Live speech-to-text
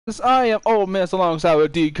I am Old Miss alongside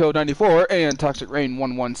with Decode94 and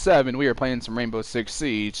toxicrain117. We are playing some Rainbow Six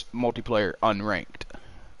Siege multiplayer unranked.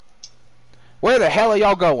 Where the hell are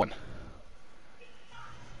y'all going?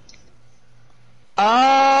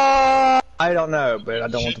 I don't know, but I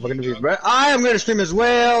don't want to fucking do it. But I am going to stream as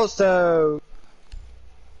well, so...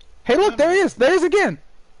 Hey, look, there he is. There he is again.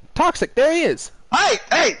 Toxic, there he is.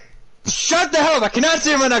 Hey! Shut the hell up! I cannot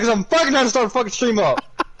see him right now because I'm fucking trying to start a fucking stream up.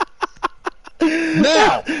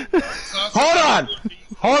 Now! Hold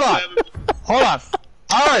on!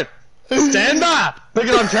 Alright! Stand by!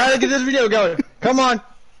 Because I'm trying to get this video going. Come on!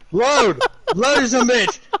 Load! Load, you some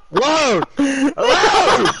bitch! Load!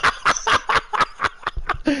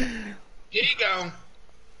 Here you go.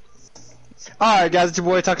 Alright guys, it's your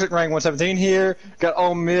boy toxicrain117 here. Got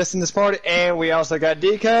Ole Miss in this party, and we also got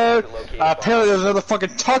Decode. Apparently there's another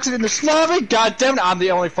fucking toxic in the lobby. God damn it, I'm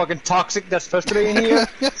the only fucking toxic that's supposed to be in here.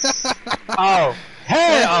 Oh.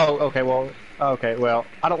 Hey! Oh, okay, well,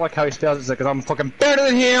 I don't like how he spells it because I'm fucking better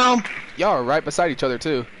than him! Y'all are right beside each other,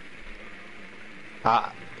 too.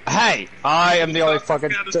 Hey! I am the only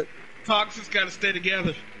fucking... Toxic's gotta stay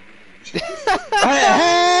together.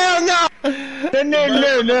 Hell no!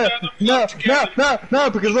 No,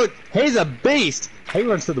 because look, he's a beast! He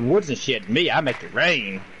runs through the woods and shit. Me, I make it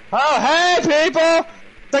rain. Oh, hey, people!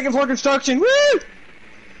 Second floor construction, woo!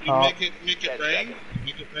 You make it rain?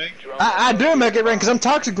 Make it rain? I do make it rain because I'm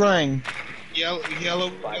toxic rain. Yellow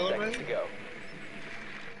rain?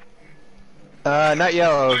 Not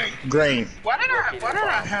yellow, green. Why did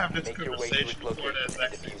I have this conversation before that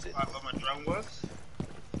exact same spot where my drone was?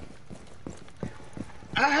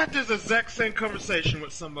 I had this exact same conversation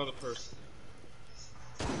with some other person.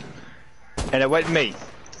 And it wasn't me.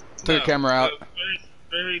 Took the camera out.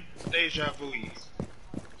 Very deja vu.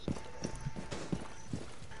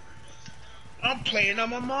 I'm playing on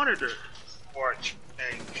my monitor. For a change.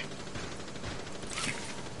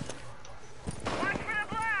 Watch for the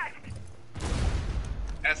blast!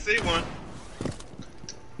 I see one.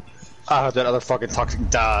 I hope that other fucking toxic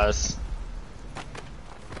dies.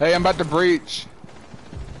 Hey, I'm about to breach.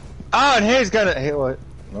 Oh, and he's gonna. Hey, what?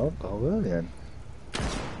 Oh, well then.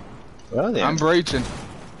 Well then. I'm breaching.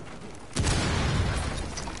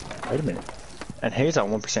 Wait a minute. And he's on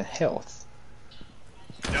 1% health.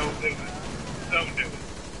 Don't do it. Don't do it.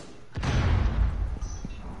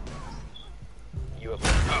 You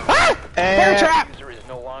have Bear trap! user is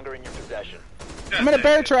no longer in your possession. I'm in a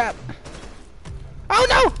bear trap. Oh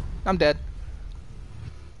no! I'm dead.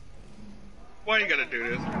 Why you gotta do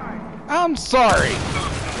this? I'm sorry.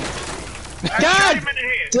 God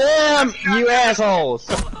damn, you assholes!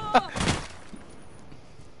 They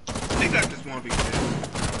got this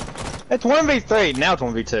 1v2. It's 1v3, now it's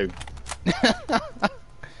 1v2.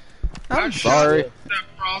 I'm sorry. That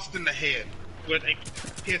frost in the head with a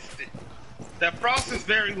piston. That frost is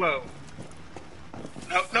very low.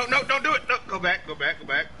 No, don't do it. No, go back. Look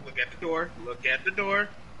at the door. Look at the door.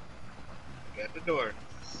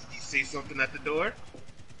 You see something at the door?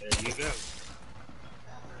 There you go.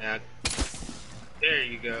 Now, there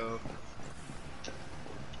you go.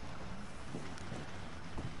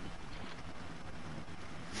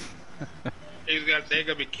 They're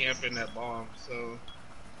gonna be camping that bomb, so.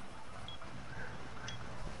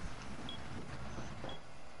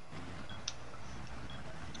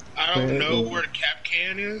 I don't know where the cap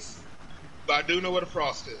can is, but I do know where the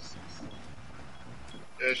frost is.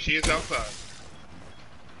 She is outside.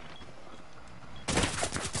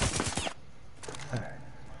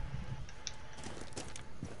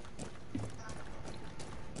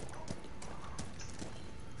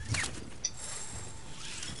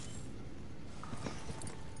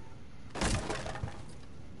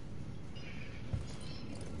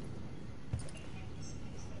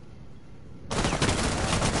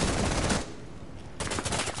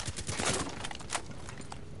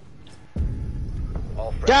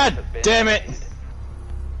 God damn it!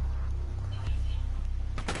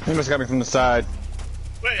 He must have got me from the side.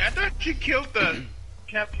 Wait, I thought you killed the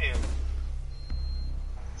cap can.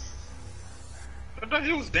 I thought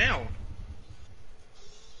he was down.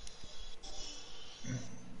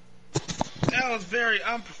 That was very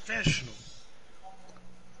unprofessional.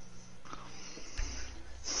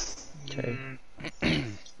 Okay.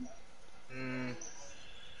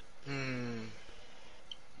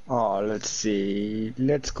 Oh, let's see.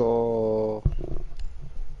 Let's go.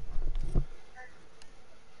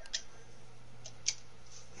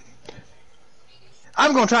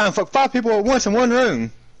 I'm gonna try and fuck 5 people at once in one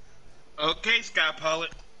room. Okay, Sky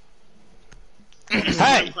Pilot.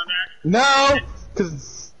 Hey! No!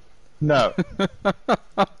 Cause... No.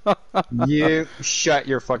 You shut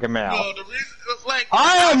your fucking mouth. No, the reason, like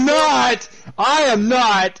I am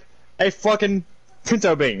not a fucking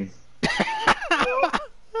pinto bean. God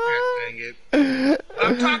dang it!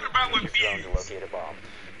 I'm talking about with You've thrown to Fuse. locate a bomb.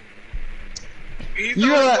 He's You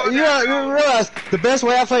the only one that realize the best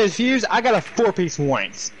way I play is Fuse. I got a 4-piece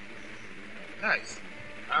wanks. Nice.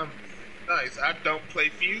 Nice. I don't play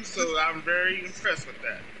Fuse, so I'm very impressed with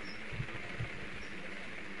that.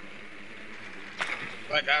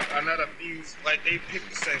 Like, I'm not a Fuse. Like, they pick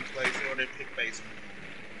the same place or they pick basement.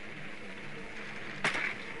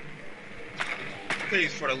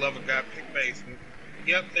 Please, for the love of God, pick basement.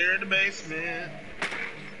 Yep, they're in the basement.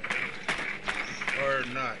 Or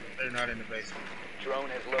not. They're not in the basement. Drone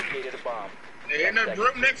has located a bomb. They're in the 10 room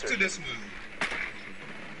seconds next to insertion. this move.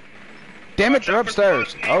 Damn it, they're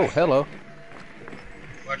upstairs. Oh, hello.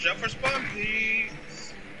 Watch out for spawn,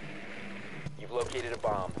 please. You've located a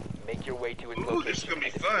bomb. Make your way to its Ooh, location. this is gonna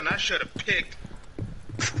be fun. I should have picked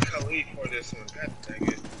Khalid for this one. God dang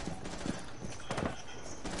it.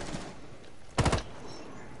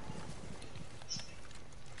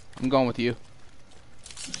 I'm going with you.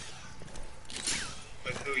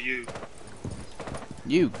 But who you?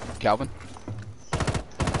 You, Calvin.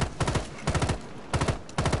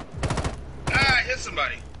 Ah, I hit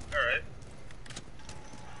somebody. Alright.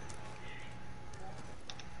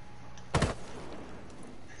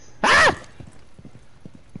 Ah!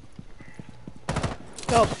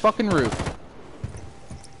 Oh, fucking roof.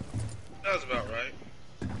 That was about right.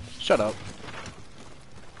 Shut up.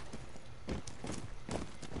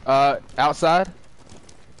 Outside?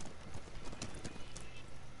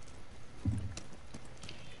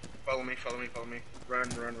 Follow me, follow me, follow me. Run,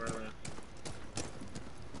 run, run, run.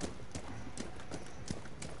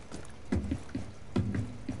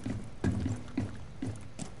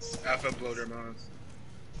 Alpha blow their minds.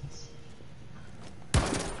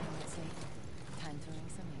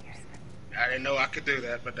 I didn't know I could do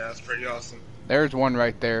that, but that's pretty awesome. There's one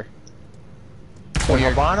right there. For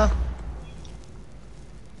Havana?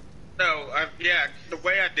 No, yeah, the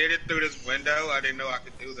way I did it through this window, I didn't know I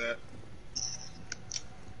could do that.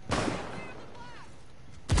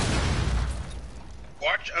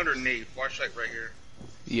 Watch underneath. Watch like right here.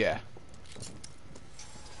 Yeah.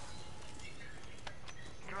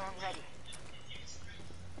 Drone ready.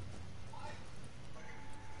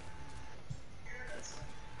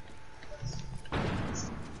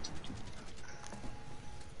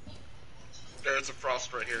 There's a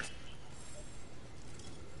frost right here.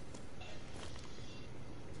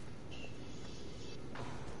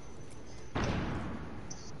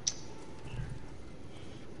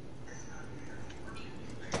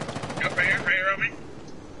 Yep, right here on me.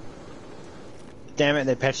 Damn it,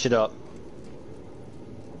 they patched it up.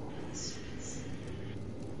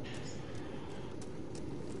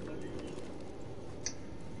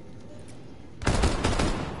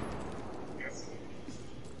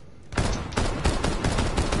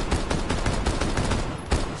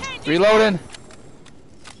 Reloading.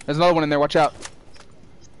 There's another one in there, watch out.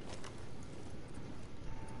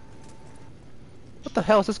 What the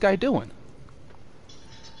hell is this guy doing?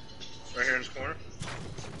 Right here in this corner.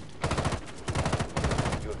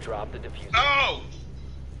 You have dropped the diffuser. Oh!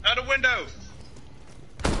 Out the window!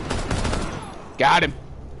 Got him.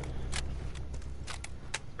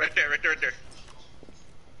 Right there, right there, right there.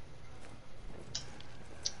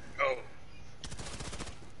 Oh.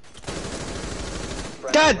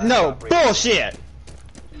 God, no, bullshit!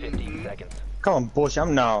 15 seconds. Call him bullshit.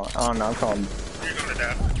 I'm calling. You're gonna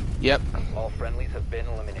die. Yep. All friendlies have been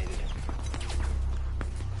eliminated.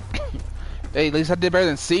 Hey, at least I did better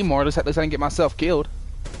than Seymour. At least I didn't get myself killed.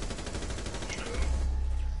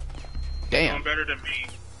 Doing Damn. better than me.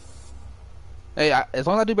 Hey, as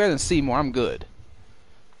long as I do better than Seymour, I'm good.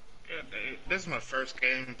 Yeah, this is my first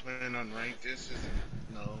game playing unranked. This is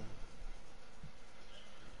no.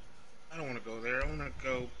 I don't want to go there. I want to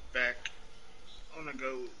go back. I want to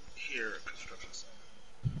go here at construction site.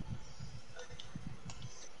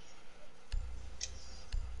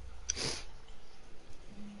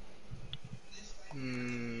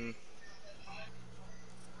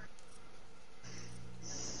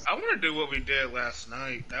 I want to do what we did last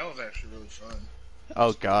night. That was actually really fun.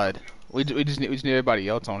 Oh God, we just need everybody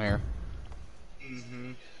else on here.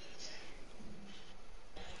 Mm-hmm.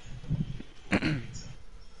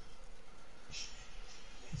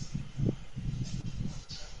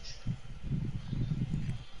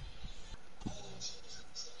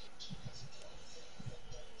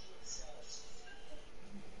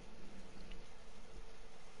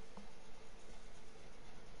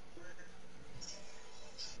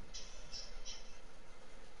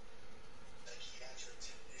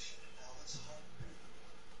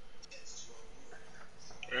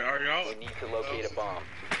 You need to locate a bomb.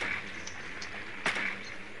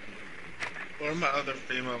 One of my other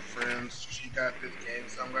female friends, she got this game,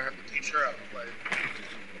 so I'm gonna have to teach her how to play.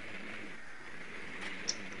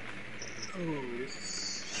 Ooh,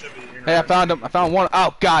 this should be interesting. Hey, I found him. I found one.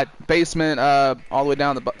 Oh God, basement. All the way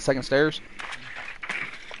down the second stairs.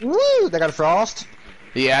 Woo! They got a frost.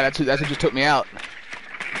 Yeah, that's who just took me out.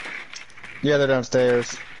 Yeah, they're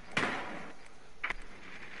downstairs.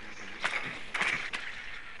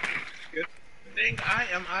 Good thing I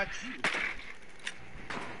am IQ.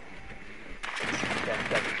 10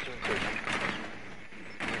 seconds to insertion.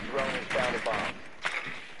 Your drone has found a bomb.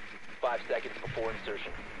 5 seconds before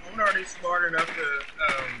insertion. I'm already smart enough to,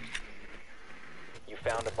 You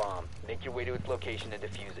found a bomb. Make your way to its location and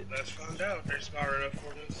defuse it. let's find out if they're smart enough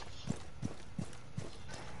for this.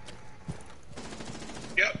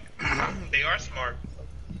 Yep, they are smart.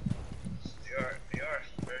 They are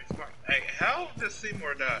very smart. Hey, how does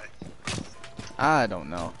Seymour die? I don't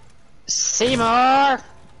know. Seymour!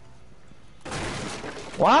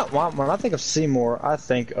 What? When I think of Seymour, I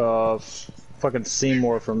think of fucking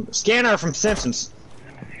Seymour from Scanner from Simpsons.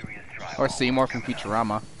 Or Seymour from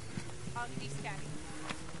Futurama.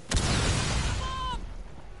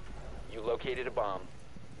 You located a bomb.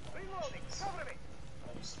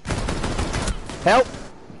 Help!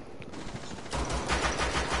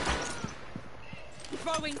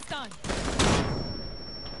 Throwing stun.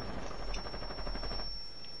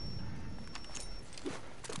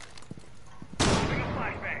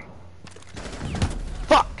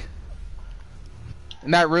 Fuck!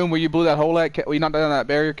 In that room where you blew that hole at, where you knocked down that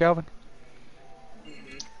barrier, Calvin?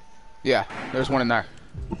 Yeah, there's one in there.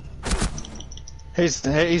 He's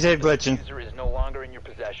head glitching. User is no longer in your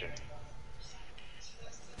possession.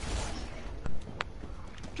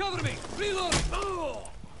 Cover me. Reload. Oh.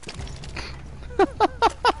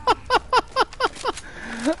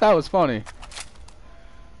 That was funny.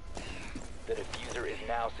 The diffuser is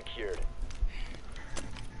now secured.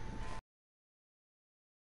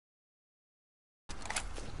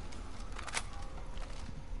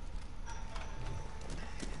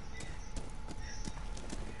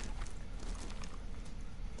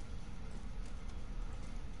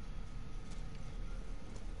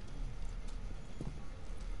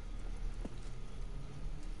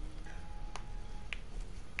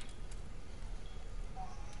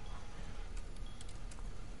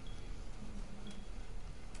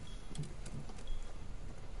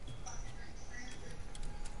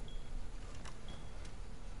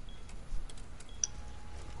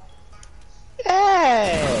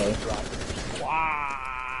 Hey!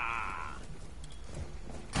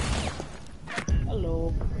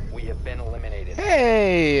 Hello. We have been eliminated.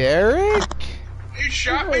 Hey, Eric! You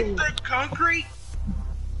shot me through concrete?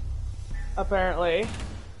 Apparently.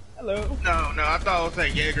 Hello. No, I thought it was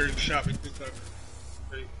that Jaeger who shot me through concrete.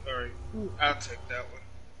 Hey, sorry, I'll take that one.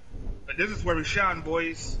 But this is where we shine,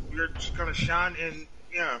 boys. We're just gonna shine in,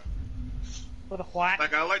 yeah. With a what?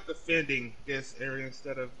 Like, I like defending this area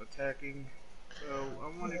instead of attacking. So,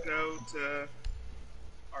 I want to go to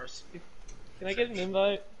RC. Can I get an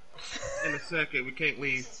invite? In a second, we can't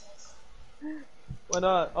leave. Why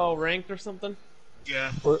not? Oh, ranked or something?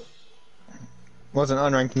 Yeah, Was an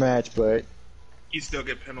unranked match, but you still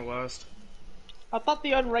get penalized. I thought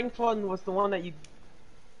the unranked one was the one that you...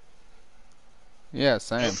 Yeah,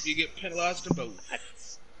 same. Nope, you get penalized in both.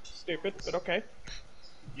 That's stupid, but okay.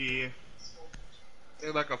 Yeah.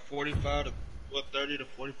 They're like a 45 to, 30 to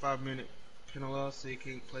 45 minute penalized, so you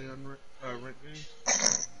can't play on ranked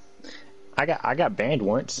games. I got banned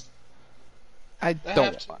once. I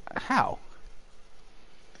don't. How?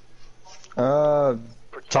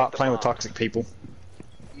 Playing with toxic people.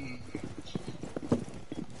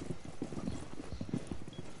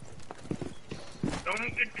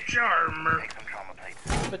 Don't get the charmer.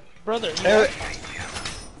 But, brother, you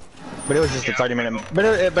But it was just a 30-minute. But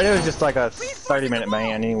it was just like a 30-minute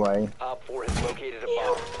ban anyway. Op 4 has located a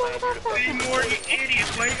bomb. Plan your defense. Seymour, you idiot.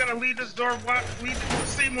 Why you gotta leave this door? Why?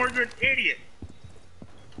 Seymour, you're an idiot.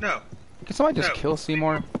 No, Can somebody just No. kill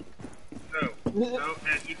Seymour? no,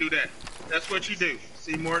 and you do that. That's what you do.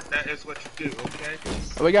 Seymour, that is what you do, okay?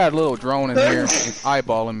 We got a little drone in here. He's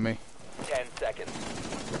eyeballing me. 10 seconds.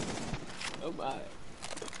 Oh my.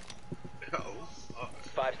 Oh,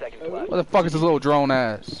 5 seconds left. What the fuck is this little drone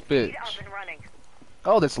ass bitch? Up and running.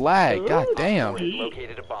 Oh, this lag. God damn. 4 has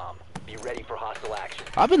located a bomb. Be ready for hostile action.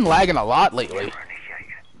 I've been lagging a lot lately.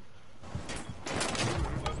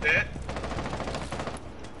 what's that?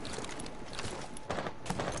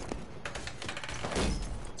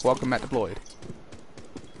 Welcome, Matt deployed.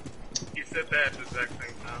 You said that at the exact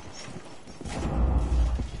same time.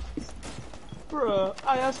 Bruh,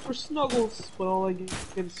 I asked for snuggles, but all I get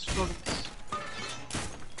is struggles.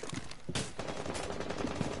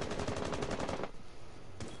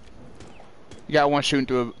 You got one shooting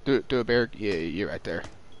through a barrier. Yeah, you're right there.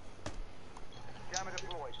 Jammer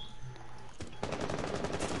deployed.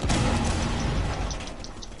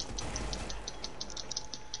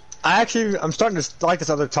 I'm starting to like this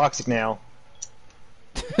other toxic now.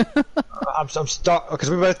 I'm because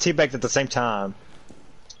we both teabagged at the same time.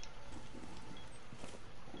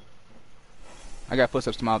 I got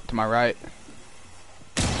footsteps to my right.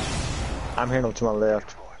 I'm hearing them to my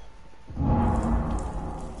left.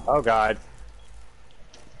 Oh god.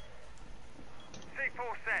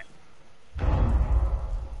 C4 set.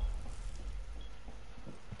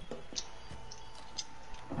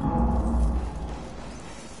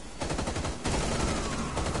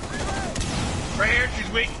 Right here,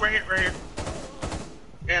 she's weak. Right here, right here.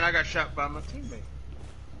 And I got shot by my teammate.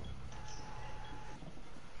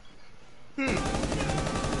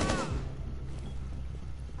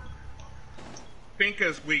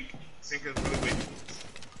 Pinka's weak. Pinka's really weak.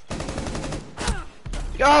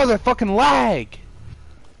 Oh, that fucking lag!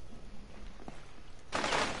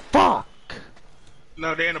 Fuck!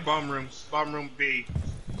 No, they're in the bomb room. Bomb room B.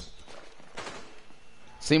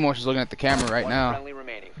 Seymour's just looking at the camera right One now. friendly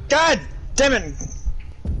remaining. God damn it!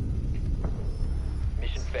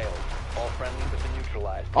 Mission failed. All friendlies have been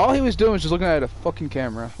neutralized. All he was doing was just looking at a fucking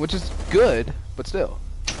camera, which is good, but still.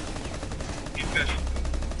 He's good.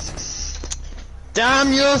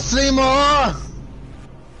 Damn you, Seymour!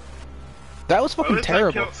 That was fucking At least I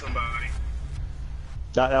terrible. killed somebody.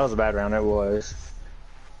 That was a bad round, it was.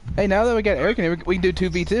 Hey, now that we got Eric in here, we can do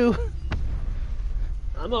 2v2.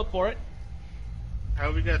 I'm up for it.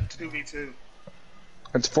 How we got 2v2?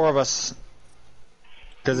 It's 4 of us.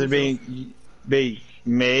 Because it'd be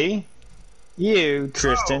me, you,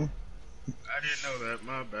 Tristan. I didn't know that.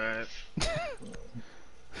 My bad.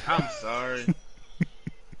 I'm sorry.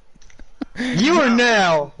 You are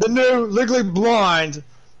now the new legally blind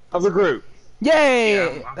of the group.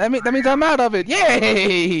 Yay! Yeah, that means I'm out of it.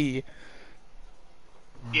 Yay!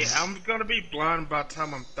 Yeah, I'm gonna be blind by the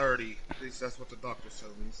time I'm 30. At least that's what the doctor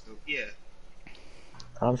told me. So, yeah.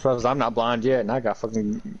 I'm surprised I'm not blind yet, and I got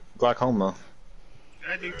fucking glaucoma.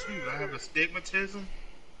 I do too. I have astigmatism.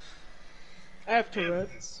 I have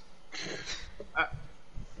Tourette's. God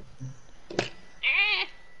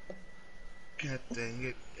dang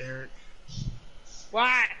it, Eric.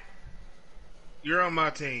 What? You're on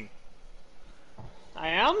my team. I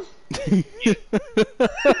am?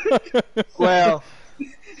 Well,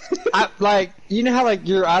 you know how like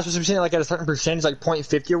your eyes are seen like at a certain percentage, like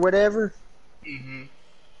 0.50 or whatever. Mm-hmm.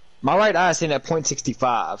 My right eye is seen at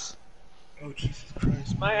 0.65. Oh, Jesus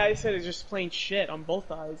Christ. My eyesight is just plain shit on both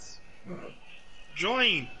eyes.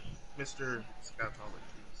 Join, Mr.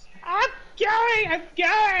 Scatologist. I'm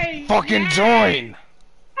going! Fucking join!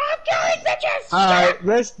 I'm going, bitches! All right,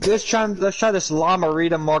 let's try this La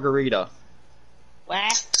Margarita.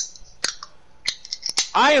 What?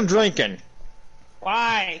 I am drinking.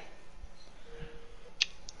 Why?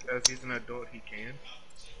 Because he's an adult, he can.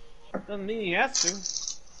 Doesn't mean he has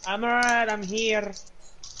to. I'm alright, I'm here.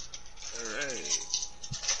 Alright.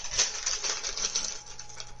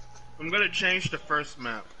 I'm gonna change the first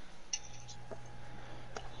map.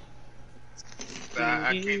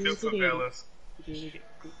 I can't do favelas.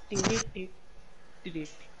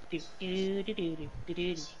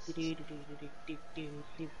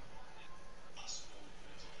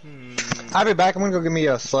 I'll be back. I'm gonna go get me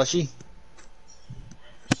a slushy.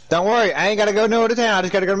 Don't worry, I ain't gotta go nowhere to town. I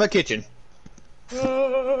just gotta go to my kitchen.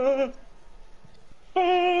 Where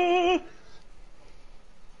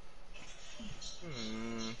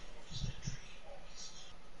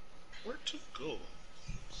to go?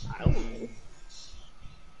 I don't know.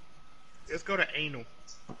 Let's go to anal.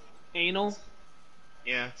 Anal?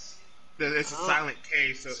 Yeah. It's a silent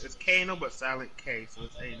K, so it's Kano but silent K, so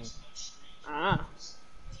it's anal. Ah.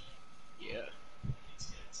 Yeah.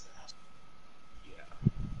 Yeah.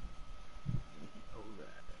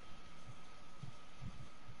 Alright.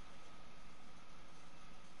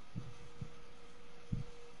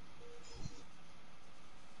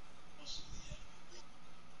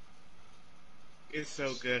 It's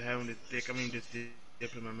so good having this dick. I mean, this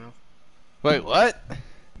dip in my mouth. Wait, what?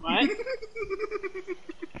 What?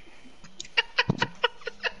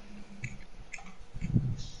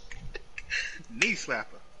 Knee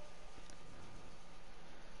slapper.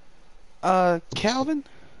 Calvin?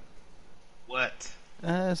 What?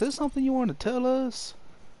 Is this something you want to tell us?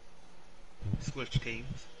 Switch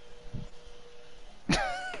teams.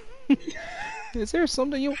 Is there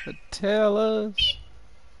something you want to tell us?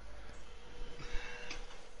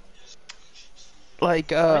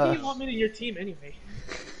 like Why do you want me to your team anyway?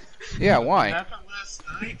 yeah, why? Happened last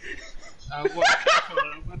night. I watched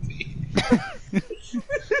my team.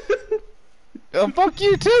 Fuck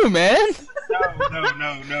you too, man.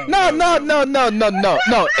 No.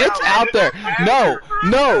 It's out there. No,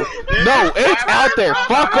 it's out there.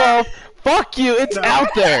 Fuck off. Fuck you. It's out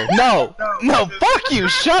there. No. Fuck you.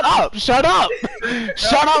 Shut up. Shut up.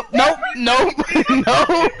 No.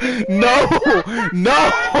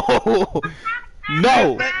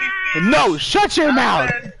 Shut your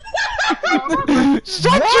mouth.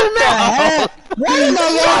 Shut your mouth. What am I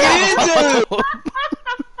walking into?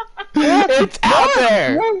 It's out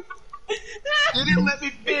there. You didn't let me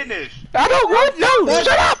finish. I don't want. No.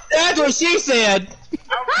 Shut up. That's what she said.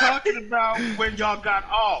 I'm talking about when y'all got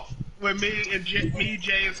off. When me,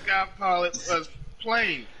 Jay, and Scott Pollitt was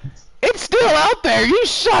playing. It's still out there. You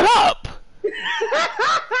shut up. You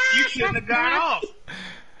shouldn't have got off.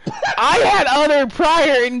 I had other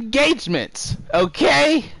prior engagements.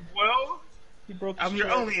 Okay. Well, He broke I'm your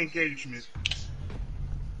only engagement.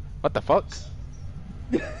 What the fuck?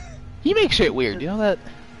 You make shit weird. You know that?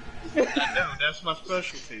 I know, that's my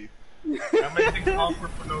specialty. I make things awkward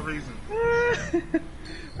for no reason.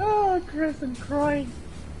 Oh, Chris, I'm crying.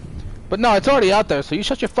 But no, it's already out there. So you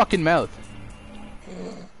shut your fucking mouth.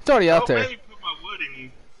 It's already out there. Maybe put my wood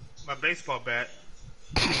in my baseball bat.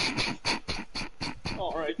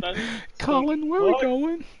 Alright then. Colin, where we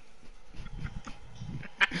going?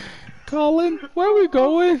 Colin, where we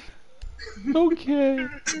going? Okay.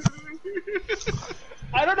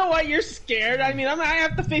 I don't know why you're scared. I mean, I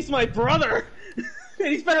have to face my brother. And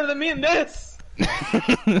he's better than me in this.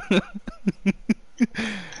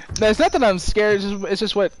 No, it's not that I'm scared. It's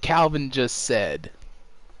just what Calvin just said.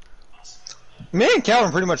 Me and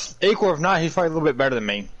Calvin pretty much equal. If not, he's probably a little bit better than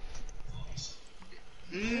me.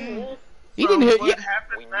 You didn't hear. What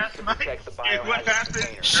happened last night? What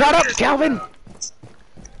happened? Shut up, Calvin.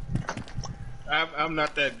 I'm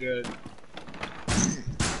not that good.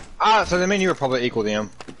 So that means you were probably equal to him.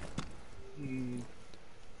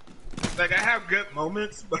 Like, I have good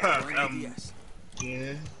moments, but,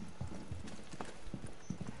 yeah.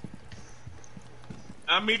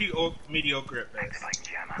 I'm mediocre at best.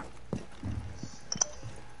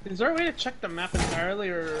 Is there a way to check the map entirely,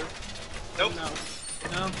 or... Nope.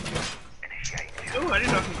 No? Ooh, I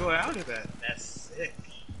didn't know I could go out of that. That's sick.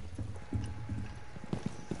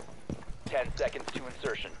 10 seconds to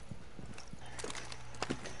insertion.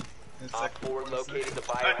 Op 4 located the Nice,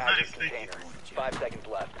 biohazard thank you. container. 5 seconds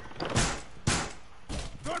left.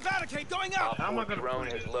 Door barricade going out. Op How am I 4 gonna drone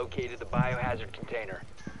play has this? located the biohazard container.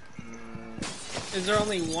 Is there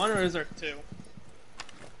only one, or is there two?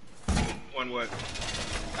 One what?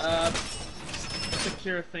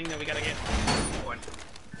 Secure thing that we gotta get. One.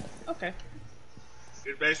 Okay.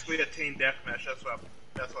 It's basically a team deathmatch. That's why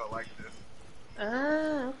I like this.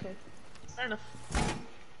 Ah, okay. Fair enough.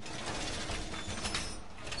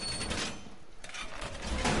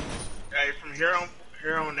 Hey, from here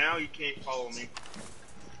on now, you can't follow me.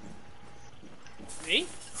 Me?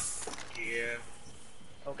 Yeah.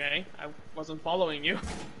 Okay, I wasn't following you.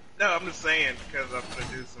 No, I'm just saying because I'm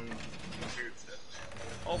gonna do some weird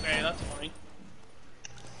stuff. Okay, that's fine.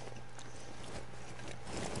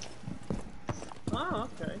 Oh,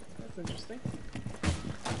 okay. That's interesting.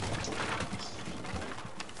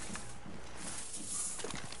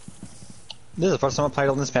 This is the first time I played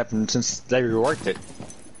on this map since they reworked it.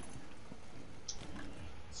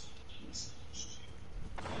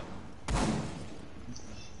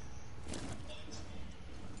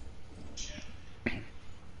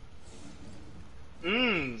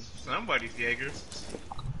 Somebody's Jaeger.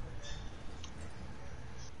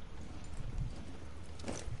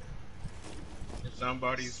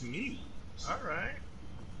 Somebody's me. Alright.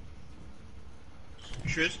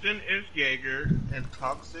 Tristan is Jaeger, and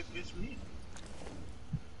Toxic is me.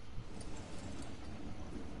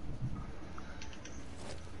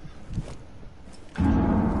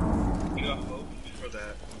 You got hope for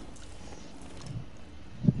that.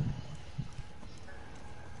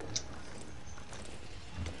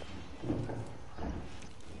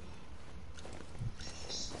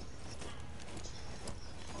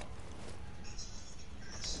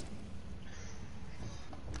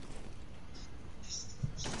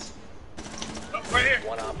 Oh, right here.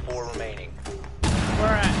 One Op 4 remaining. Where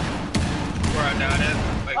at? Where I died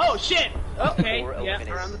at. Like, Oh shit! Okay, Four yeah,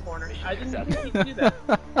 eliminated. around the corner. Mission I didn't successful. think you could do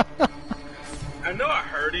that. I know I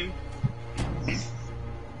heard him.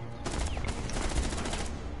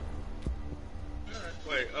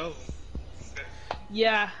 Wait, oh. Okay.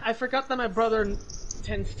 Yeah, I forgot that my brother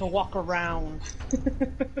tends to walk around.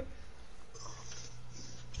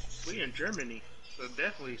 We in Germany. So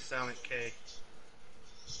definitely Silent K.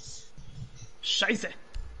 Scheiße.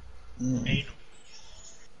 Anal.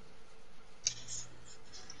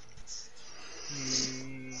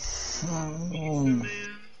 Man.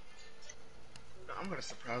 I'm gonna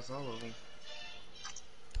surprise all of them.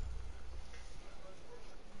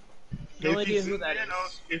 No idea who that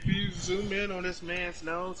is. If you zoom in on this man's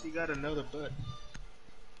nose, he got another butt.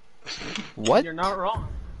 What? You're not wrong.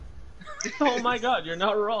 Oh my god, you're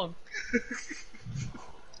not wrong.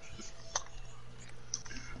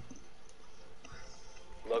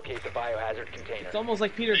 Locate the biohazard container. It's almost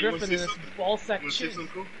like Peter Hey, you wanna Griffin see in this something? ball sack Wanna see chin.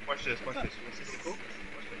 something cool? Watch this. Watch this. You wanna see something cool?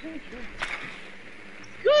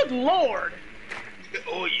 Watch Good lord! this.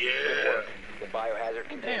 Oh Good yeah. work. The biohazard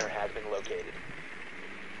container Damn. has been located.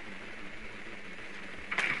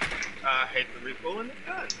 I hate the recoil in the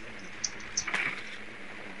gun.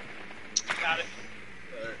 Got it.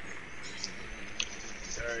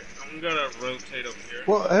 Alright, I'm gonna rotate up here.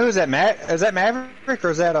 Well, who is that, Matt? Is that Maverick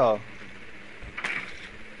or is that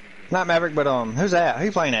not Maverick, but who's that? Who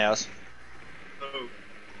you playing as? Oh,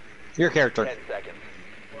 Your character. 10 seconds.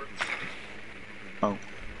 Oh.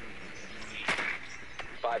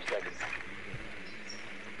 5 seconds.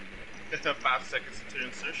 5 seconds to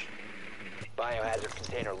insertion. Biohazard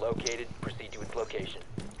container located. Proceed to its location.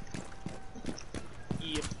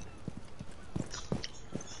 Yep.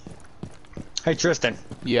 Hey, Tristan.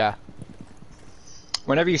 Yeah.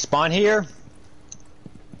 Whenever you spawn here,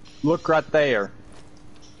 look right there.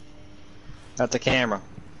 At the camera.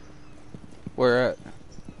 Where at?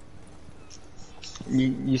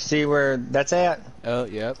 You see where that's at? Oh,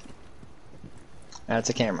 yep. That's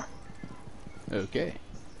a camera. Okay.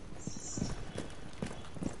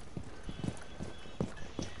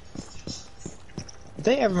 Did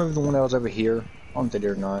they ever move the one that was over here? I don't think they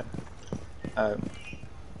did or not.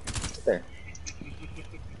 There.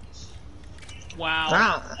 Wow.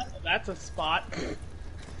 Ah. That's a spot.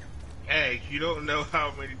 Hey, you don't know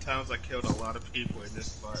how many times I killed a lot of people in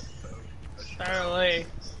this spot. So Apparently.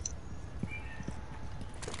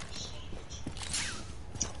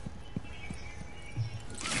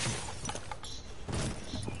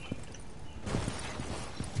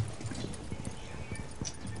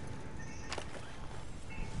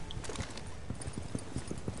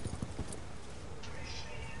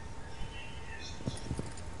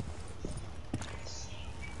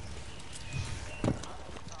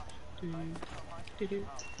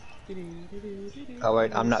 Oh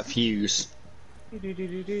wait, I'm not Fuse.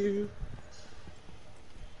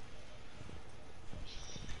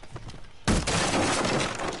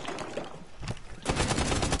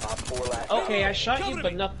 Okay, I shot you,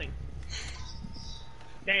 but nothing.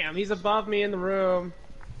 Damn, he's above me in the room.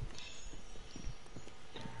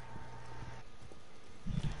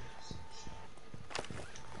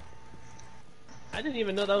 I didn't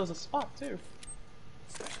even know that was a spot, too.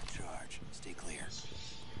 Special charge. Stay clear.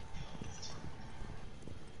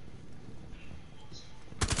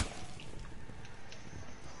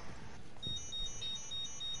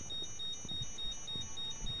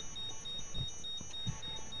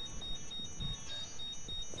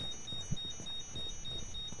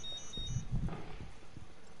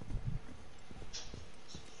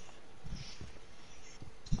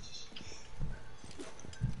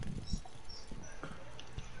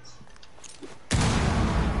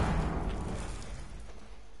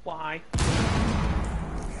 Why?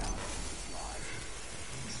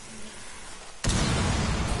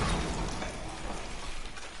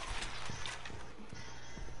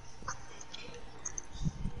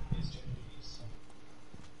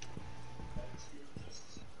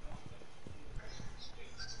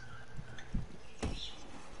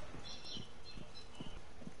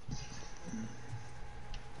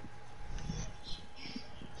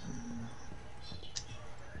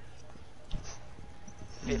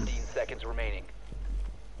 Seconds remaining.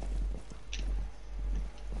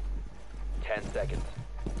 10 seconds.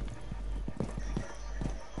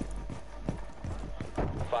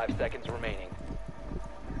 5 seconds remaining.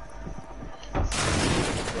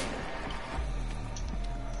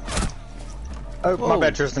 Oh, my Whoa.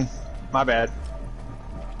 bad, Tristan. My bad.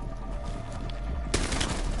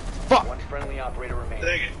 Fuck! One friendly operator remaining.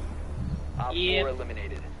 dang it. Op Yep. 4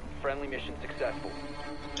 eliminated. Friendly mission successful.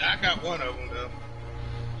 I got one of them though.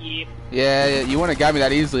 Yep. Yeah, you wouldn't have got me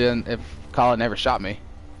that easily if Colin never shot me.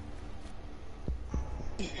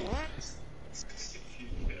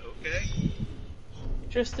 Okay.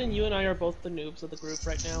 Tristan, you and I are both the noobs of the group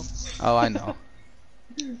right now. Oh, I know.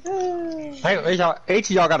 Hey, each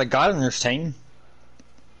of y'all got a god on your team.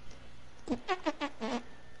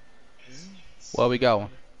 Where we going?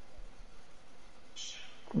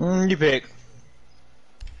 You pick.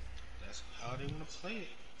 Nobody wanna play it.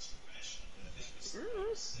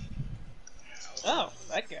 Oh,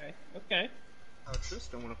 that guy. Okay. Oh,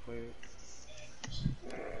 Tristan wanna play it.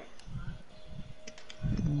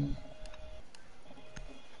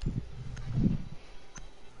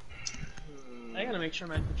 I gotta make sure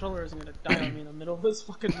my controller isn't gonna die on me in the middle of this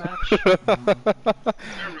fucking match.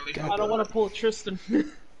 I don't want to pull Tristan.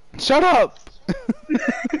 Shut up!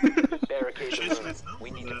 Barricade the room.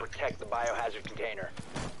 We need to protect the biohazard container.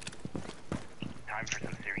 Time for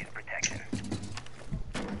some serious protection.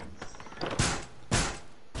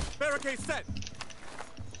 Barricade set.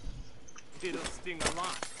 It'll sting a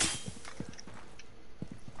lot.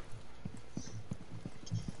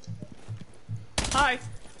 Hi.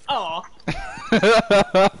 Aw.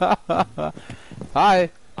 Hi.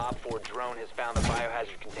 Op 4 drone has found the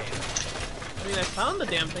biohazard container. I mean, I found the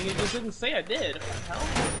damn thing. It just didn't say I did. What the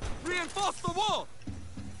hell? Reinforce the wall.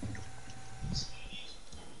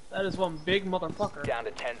 That is one big motherfucker. Down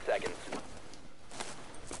to 10 seconds.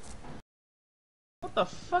 What the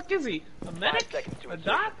fuck is he? A medic? seconds to A insert.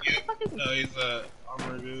 doc? What the fuck is he? No, he's a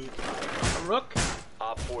armor dude. A rook?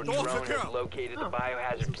 Op 4 Door drone secure. has located Oh, the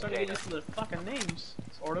biohazard I'm starting to get container. used to the fucking names.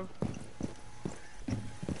 Sort of.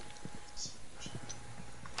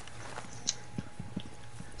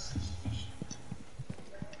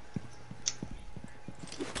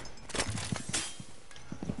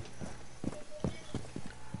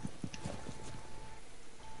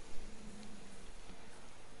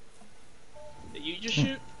 Did you just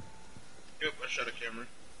shoot? Yep, I shot a camera.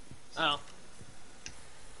 Oh.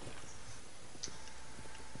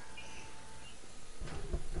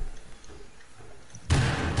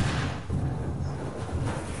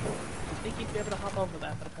 I think you'd be able to hop over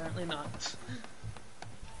that, but apparently not.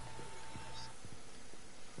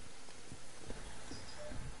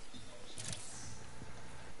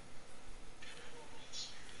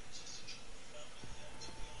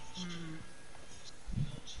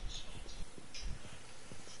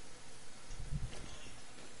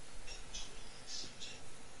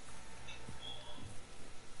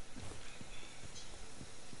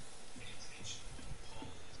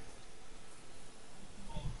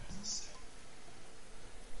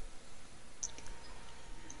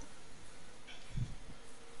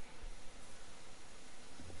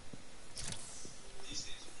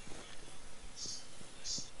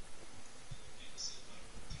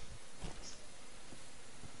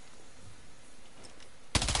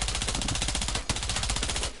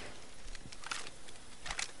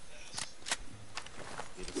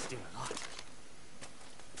 It'll sting a lot.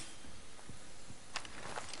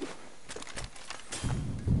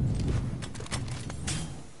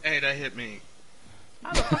 Hey, that hit me.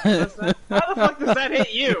 How the fuck does that? How the fuck does that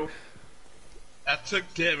hit you? I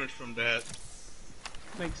took damage from that.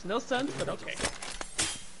 Makes no sense, but okay.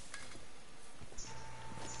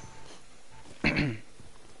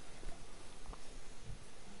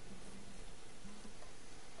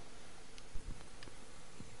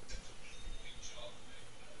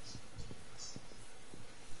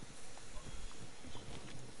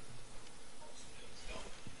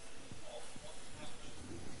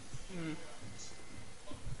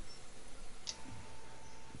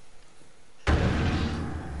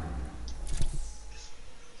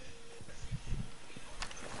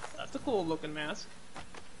 That's a cool looking mask.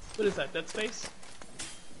 What is that, Dead Space?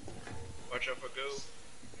 Watch out for goo.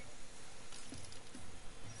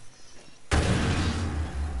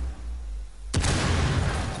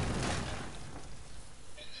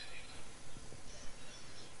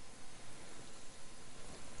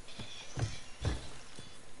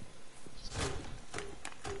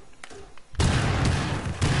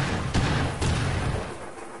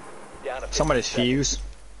 Down to 15 Somebody's seconds. fuse.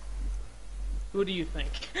 Who do you think?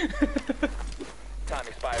 Time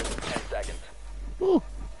expires in 10 seconds. Ooh.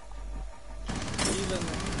 Even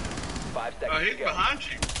 5 Oh, seconds he's to go. behind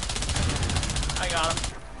you. I got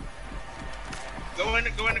him. Go in,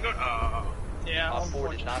 go in, go. Oh. Yeah. Op 4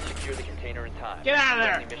 did unfortunately. not secure the container in time. Get out of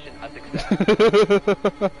there! Friendly mission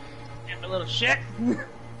unsuccessful. Get me, little shit.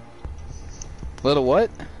 Little what?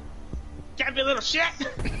 Get me, little shit.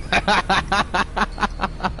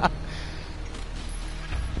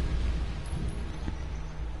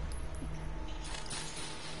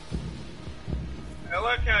 I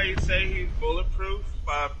like how you say he's bulletproof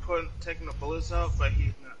by taking the bullets out, but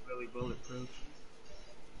he's not really bulletproof.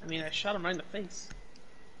 I mean, I shot him right in the face.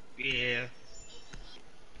 Yeah.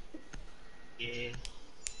 Yeah.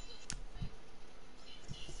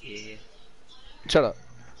 Yeah. Shut up.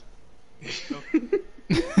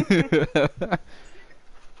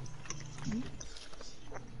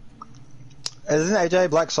 Isn't AJ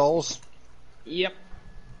Black Souls? Yep.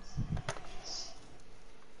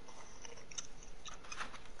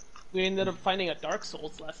 We ended up finding a Dark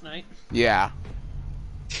Souls last night. Yeah.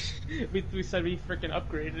 We said we freaking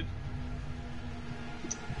upgraded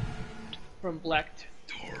from black to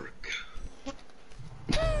Dark.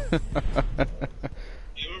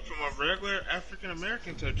 You went from a regular African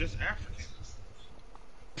American to just African.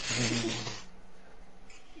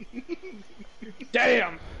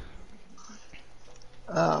 damn.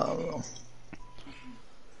 Oh.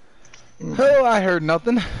 Oh, I heard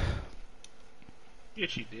nothing.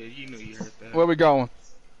 Yes, you did. You knew you heard that. Where we going?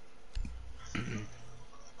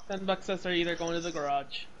 $10 says they're either going to the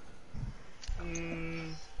garage.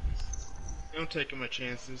 I'm taking my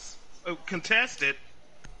chances. Oh, contested.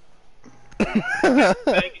 What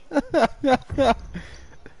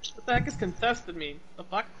the heck is contested mean? The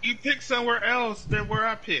fuck? You picked somewhere else than where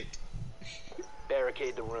I picked.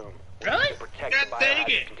 Barricade the room. Really? To protect God the dang biohazard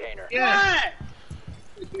it. container. Yes.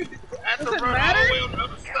 What? I have to Does it run matter? all the way on the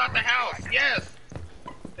other side of the house. Yes.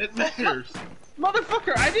 It matters.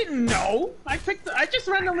 Motherfucker, I didn't know. I just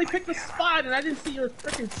randomly picked a spot and I didn't see your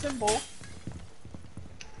freaking symbol.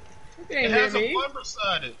 You It can't has hear a me. one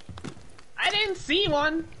beside it. I didn't see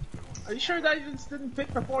one. Are you sure that you just didn't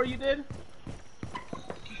pick before you did?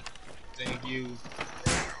 Thank you.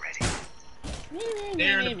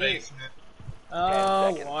 They're in the basement. Oh,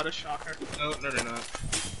 10 seconds. what a shocker. No, no, they're not.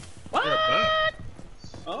 What? They're above.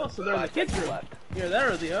 Oh, so they're in the 5 kids' seconds room. left. Yeah,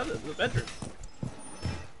 they're the bedroom.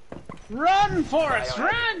 Run, Forrest,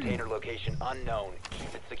 Biohazard run! container location unknown.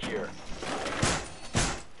 Keep it secure.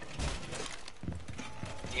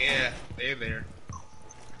 Yeah, they're there.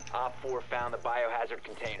 Op 4 found the biohazard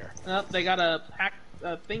container. They got a hack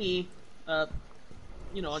thingy,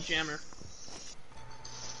 you know, a jammer.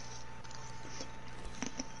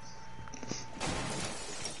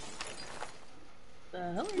 The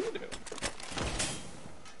hell are you doing?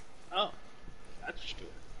 Oh, that's just doing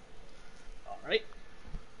it. Alright.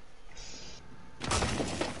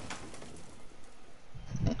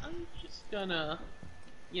 I'm just gonna,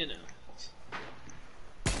 you know.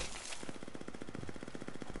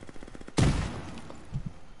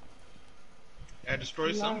 I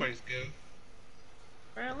destroyed No. somebody's go.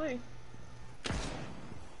 Apparently.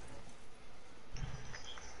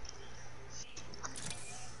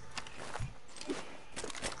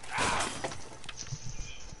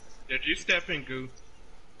 Did you step in, Goo?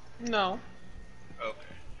 No.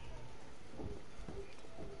 Okay.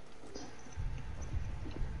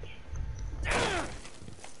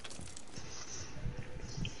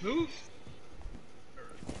 Who?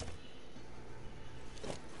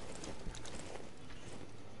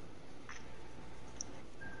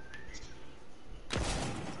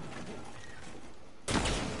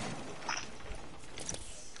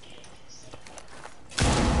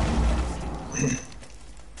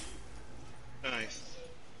 Nice.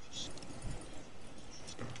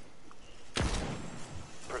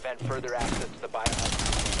 Prevent further access to the biohazard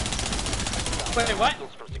Wait, what?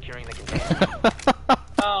 container from securing the container.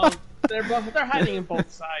 Oh, they're hiding in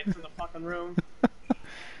both sides of the fucking room.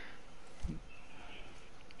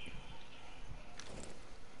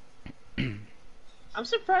 I'm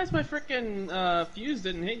surprised my frickin' fuse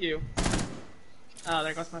didn't hit you. Oh,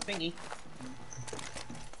 there goes my thingy.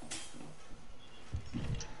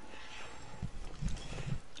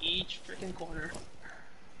 Each frickin' corner.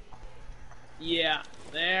 Yeah,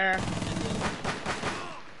 there.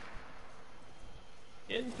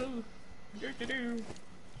 And then... Do-do-do.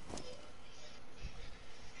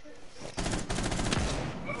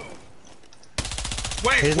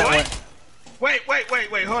 Wait, He's not wait,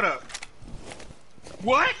 hold up.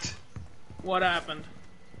 What? What happened?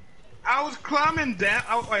 I was climbing down.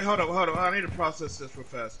 Oh, wait, hold up. I need to process this real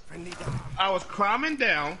fast. I was climbing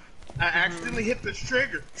down. I accidentally hit the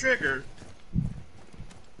trigger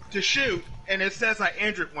to shoot, and it says I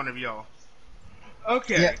injured one of y'all.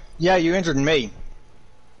 Okay. Yeah, you injured me.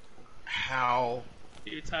 How?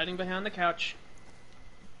 Dude's hiding behind the couch.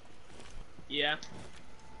 Yeah.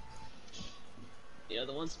 The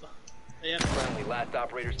other one's behind. Yep. Friendly, last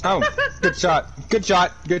operator Oh, standing. good shot. Good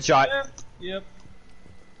shot. Good shot. Yep.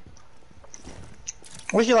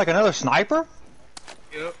 Was he like another sniper?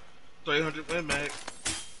 Yep. 300 win mag.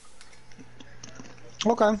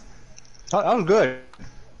 Okay. That was good.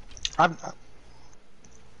 I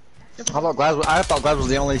thought Glaz was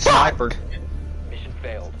the only sniper. Mission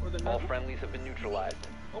failed. Or the All number? friendlies have been neutralized.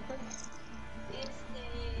 Okay.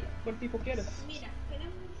 What people get it? Mira,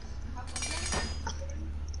 queremos apoyar,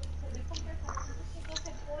 poder conversar con estos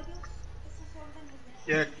 12 pollos, esas órdenes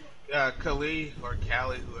de... Yeah, Kali or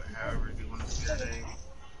Callie, however you want to say her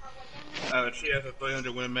name. She has a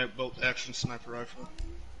 300 win mag bolt action sniper rifle.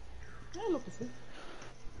 Yeah, look at it.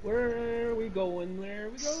 Where are we going? Where are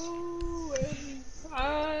we going?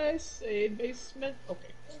 I say basement.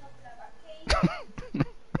 Okay.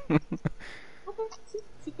 Ok, sí,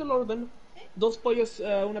 sí te lo ordeno. Dos pollos,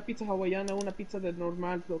 una pizza hawaiana, una pizza de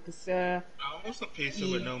normal, lo que sea. I want a pizza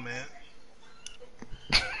with no man.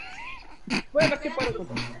 Bueno, ¿qué puedo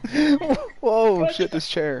contar? Whoa, shit, this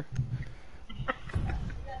chair.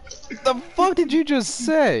 The fuck did you just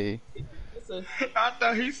say? Listen, I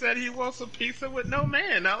thought he said he wants a pizza with no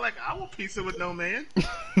man. I want pizza with no man.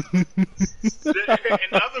 In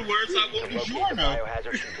other words, I want Locate the DiGiorno.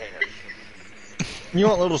 biohazard container. You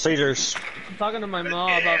want Little Caesars? I'm talking to my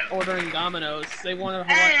mom about ordering Domino's. They want a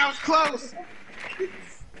Hey, Hawaii. I was close.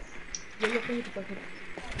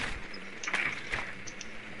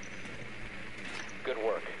 Good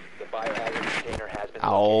work. The biohazard container has been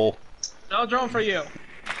Ow. No drone for you.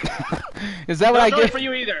 Is that what No I drone get? for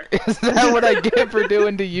you either. Is that what I get for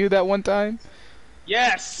doing to you that one time?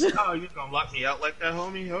 Yes. Oh, you gonna lock me out like that,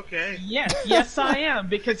 homie? Okay. Yes, I am,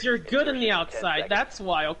 because you're good in the outside. That's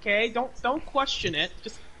why, okay? Don't question it.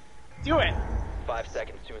 Just do it. 5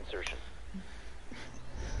 seconds to insertion.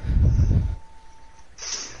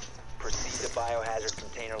 Proceed to biohazard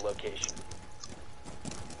container location.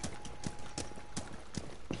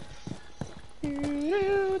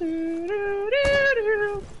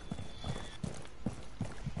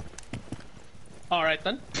 Alright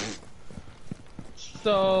then.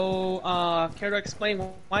 So, care to explain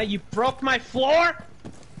why you broke my floor?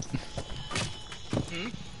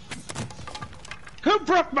 Who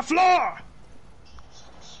broke my floor?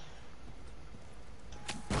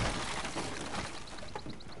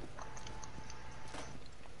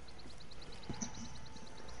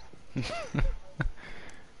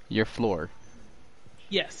 Your floor.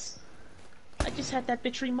 Yes. I just had that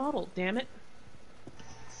bitch remodeled, damn it.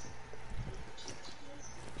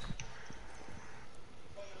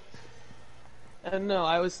 No,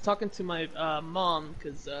 I was talking to my mom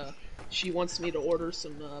because she wants me to order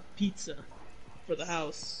some pizza for the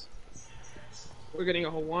house. We're getting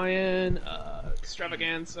a Hawaiian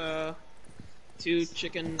extravaganza, 2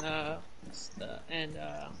 chicken and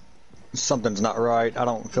Something's not right. I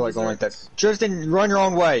don't feel like going like that. Justin, run your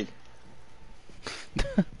own way.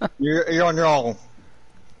 You're on your own.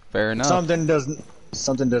 Fair enough. Something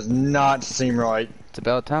does not seem right. It's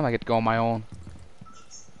about time I get to go on my own.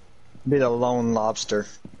 Be the lone lobster.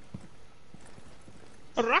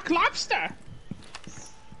 rock lobster.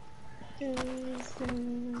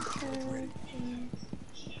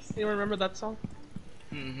 You remember that song?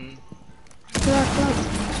 Mm-hmm.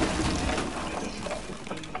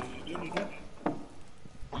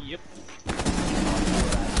 Yep.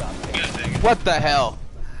 What the hell?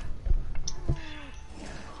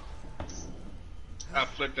 I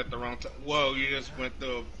flicked at the wrong time. Whoa, you just went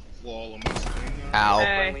through a wall on my screen. Ow.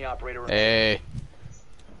 Friendly operator remaining. Hey.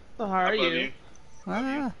 So how are Above you?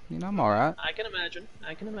 Ah, you know, I'm alright. I can imagine.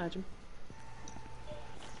 I can imagine.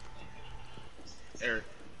 Eric,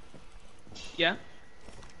 Yeah?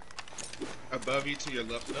 above you to your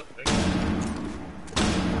left. Oh, there you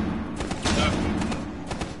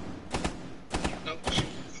go. Oh, shit.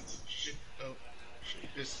 Shit. Oh,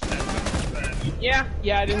 shit. This bad. Yeah,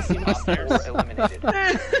 I didn't see him upstairs. 4 eliminated.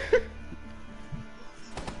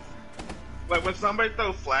 Like when somebody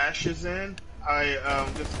throw flashes in, I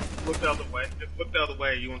just look the other way. Just look the other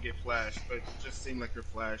way, you won't get flashed. But it just seemed like you're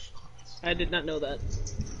flashed. I did not know that.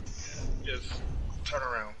 Just turn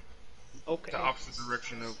around. Okay. The opposite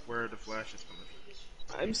direction of where the flash is coming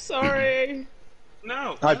from. I'm sorry.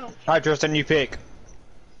 No, Hi, no. hi, Tristan. You pick.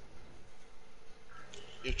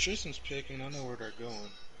 If Tristan's picking, I know where they're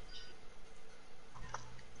going.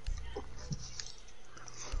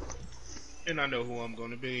 And I know who I'm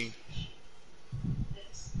gonna be.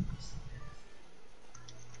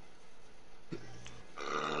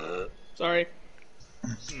 Sorry.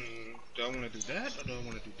 Do I wanna do that or do I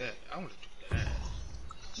wanna do that? I wanna do that.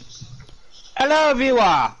 Hello,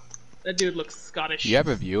 viewer. That dude looks Scottish. You have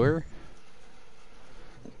a viewer?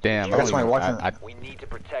 Damn, That's my wife. We need to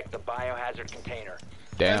protect the biohazard container.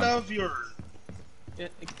 damn. I love your.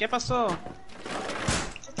 ¿Qué pasó?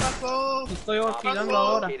 Estoy olvidando pasó?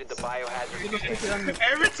 ahora. Located the biohazard Yo lo estoy container. tirando.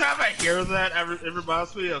 Every time I hear that, it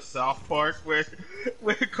reminds me of South Park, where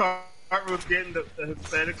Cartman was getting the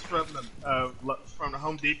Hispanics from the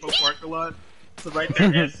Home Depot parking lot to write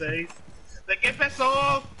their essays. Like, ¿qué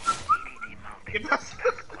pasó? ¿Qué pasó?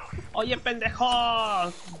 Oye,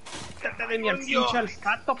 pendejo. Quítate de mi pinche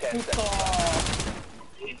olfato, puto.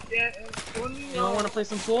 You don't want to play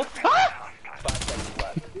some pool? 5 seconds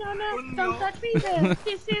left. No, don't touch me there.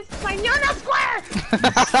 This is Mañana Square!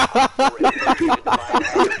 Located the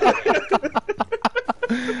biohazard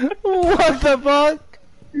container. the fuck?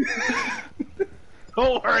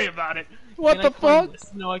 Don't worry about it. What Can the I climb fuck?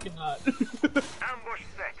 this? No, I cannot. Ambush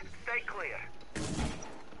set. Stay clear.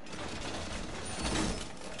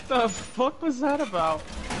 The fuck was that about?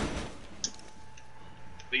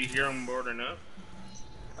 Do you hear him boarding up?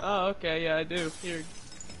 Oh, okay, yeah, I do. Here.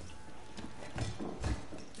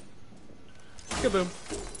 Kaboom.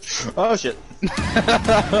 Oh shit.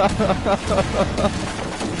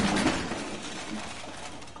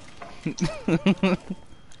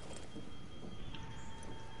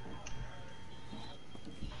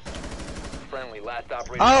 Friendly, last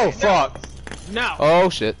operator. Oh fuck. Now. Oh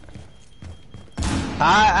shit.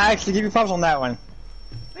 I actually give you props on that one.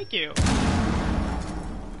 Thank you.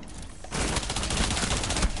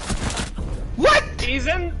 What? He's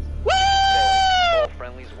in. All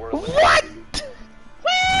friendlies were eliminated. What?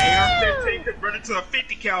 AR-15 converted to a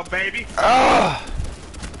 50 cal, baby. Ugh.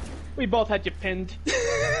 We both had you pinned.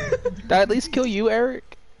 Did I at least kill you,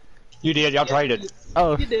 Eric? You did, y'all traded.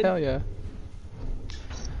 Oh, You did. hell yeah.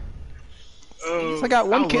 Oh, I got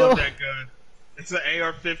one I kill. love that gun. It's an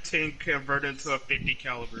AR-15 converted into a 50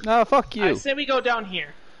 caliber. No, fuck I you. say we go down here.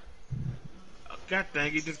 Oh, God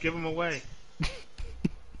dang it, just give them away.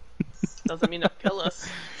 Doesn't mean they'll kill us.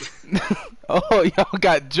 Oh, y'all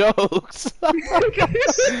got jokes.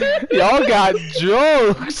 Y'all got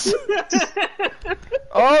jokes.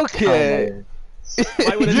 Okay.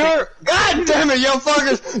 Why would it You're God damn it, yo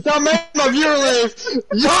fuckers! Y'all made my viewer leave!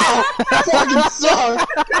 Y'all fucking suck!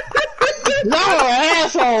 Y'all are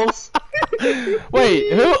assholes!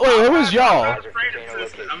 Wait, who was y'all? I'm not afraid of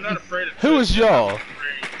Tristan. I'm not afraid of Who was Tristan. y'all? I'm afraid.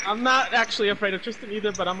 I'm not actually afraid of Tristan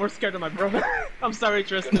either, but I'm more scared of my brother. I'm sorry,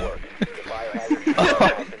 Tristan. Good work. The biohazard container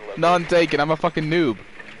has been located. None taken. I'm a fucking noob.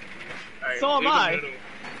 Alright, So am lead the I. middle.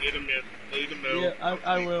 Lead the middle. Lead the middle. Yeah,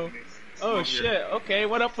 I will. Oh Come shit, here. okay,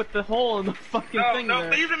 what up with the hole in the fucking No, thing no,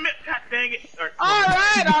 there? leave the middle. God dang it.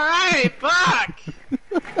 Alright, fuck!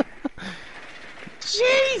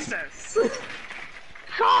 Jesus!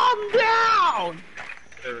 Calm down!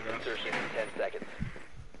 There we go. Insertion in 10 seconds.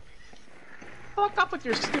 Fuck up with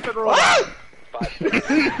your stupid roll. 5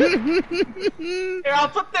 seconds. Here, I'll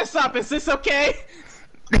put this up, is this okay?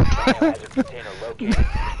 Biohazard container located.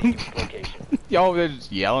 Proceed to location. Y'all are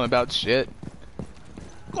just yelling about shit.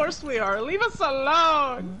 Of course we are, leave us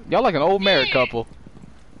alone! Y'all like an old married couple.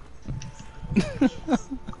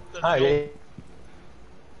 Hi.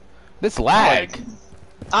 This lag.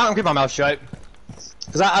 I don't keep my mouth shut.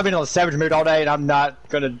 Cause I've been on a savage mood all day and I'm not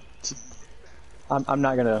gonna... I'm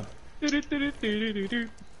not gonna...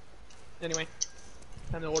 Anyway,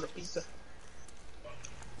 time to order pizza.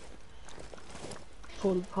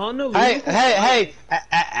 Honolulu. Hey!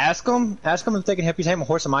 Ask them if they can help you tame a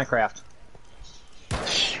horse in Minecraft.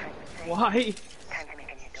 Why?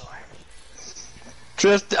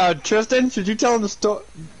 Tristan, should you tell him the story?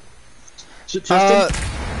 Tristan?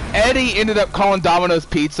 Eddie ended up calling Domino's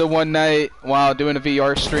Pizza one night while doing a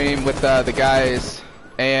VR stream with the guys,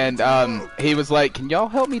 and he was like, "Can y'all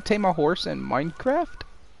help me tame a horse in Minecraft?"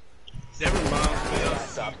 That reminds me of...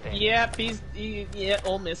 Stop standing. Yep, yeah,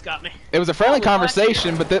 Ole Miss got me. It was a friendly That was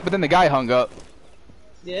conversation, but then the guy hung up.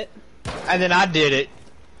 Yeah. And then I did it.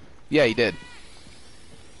 Yeah, he did.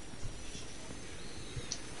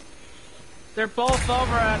 They're both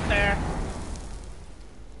over out there.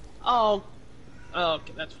 Oh. Oh,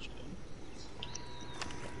 okay, that's what you're doing.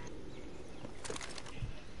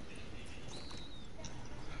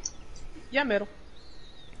 Ya mero.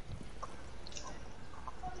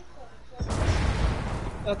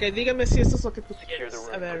 Ok, dígame si eso es lo que tú Secure the quieres.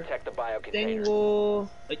 room. A ver, Protect the bio container. tengo...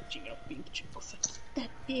 Ay, chingado, pinche cosa.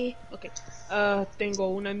 Ok, tengo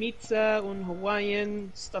una pizza, un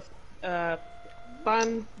Hawaiian, stuffed,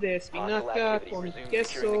 pan de Hostile espinaca activity. con Resume securing the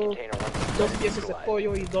queso, container once it's dos been piezas de neutralized.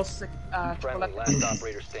 pollo y dos Friendly, chocolates. last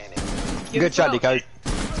operator standing. Good shot, Decode.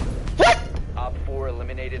 Op 4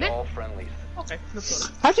 eliminated all friendlies. Ok, no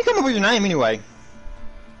problem. How'd you come up with your name anyway?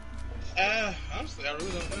 Honestly, I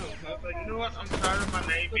really don't know. I was like, you know what? I'm tired of my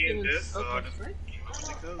name being this, so I just came up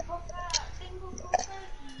with the code.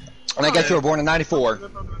 And I guess you were born in '94.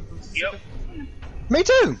 Yep. Me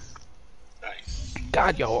too. Nice.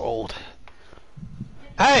 God, y'all are old.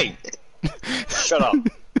 Hey! Shut up.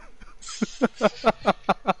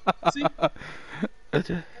 See?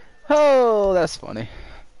 Oh, that's funny.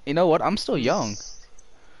 You know what? I'm still young.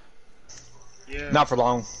 Yeah. Not for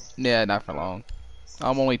long. Yeah, not for long.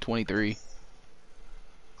 I'm only 23.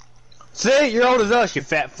 See, you're old as us, you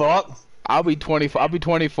fat fuck. I'll be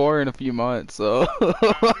 24 in a few months. So.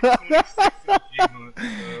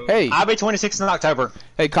 Hey, I'll be 26 in October.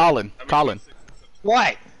 hey, Colin.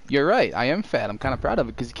 What? You're right. I am fat. I'm kind of proud of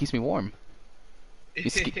it because it keeps me warm.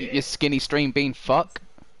 You skinny string bean fuck.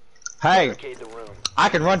 Hey, Barricade the room. I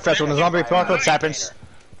can run faster when the zombie apocalypse happens.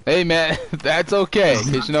 Hey man, that's okay.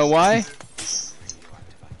 Cause you know why?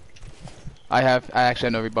 I actually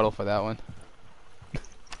have no rebuttal for that one.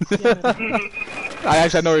 I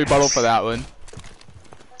actually have no rebuttal for that one.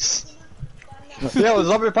 Yeah, when the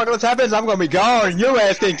zombie apocalypse happens, I'm gonna be gone and your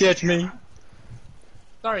ass can't catch me.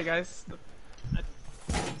 Sorry, guys.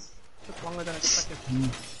 Took longer than expected.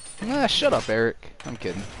 Ah, shut up, Eric. I'm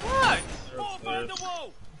kidding. What?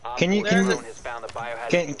 Can you Drone has found the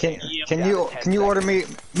biohazard can you order me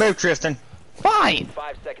move, Tristan? Fine.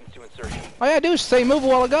 5 seconds to insertion. All you gotta do is say move a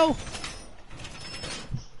while ago.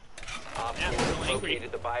 Op 4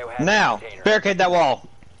 located the biohazard Now, container. barricade that wall.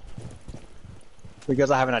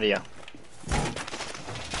 Because I have an idea.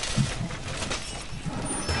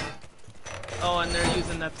 Oh, and they're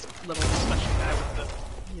using that little special guy with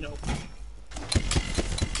the, you know.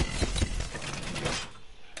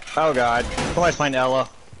 Oh god, somebody's playing Ella.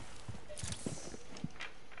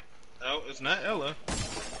 No, it's not Ella.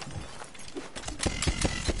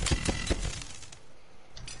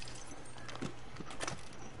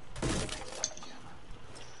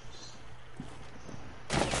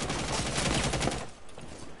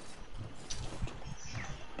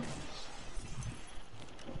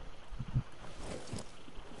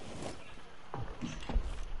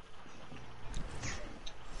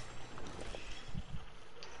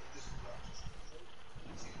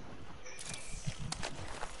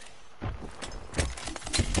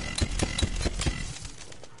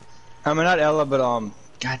 I mean, not Ella, but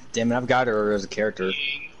god damn it, I've got her as a character.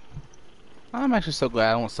 I'm actually so glad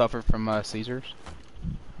I don't suffer from Caesars.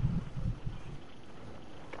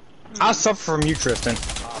 I'll suffer from you, Tristan. Op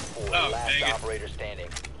 4 Oh, last dang it. operator standing.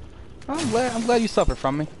 I'm glad you suffer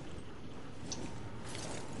from me.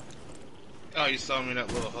 Oh, you saw me in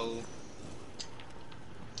that little hole.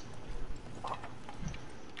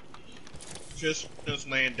 Just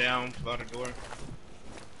laying down by the door.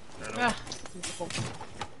 I don't know. Ah, beautiful.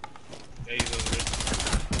 Yeah, he's over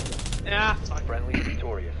there. Yeah, fine. Friendly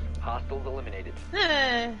victorious. Hostiles eliminated.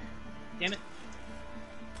 Damn it.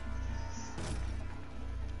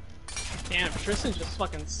 Damn, Tristan's just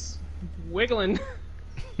fucking wiggling.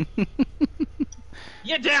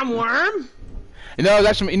 You damn worm! That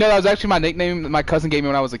was actually my nickname that my cousin gave me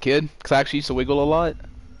when I was a kid, because I actually used to wiggle a lot.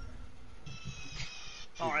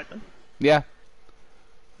 Alright then. Yeah.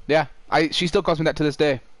 Yeah. She still calls me that to this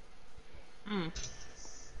day. Hmm.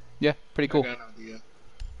 Yeah, pretty cool. I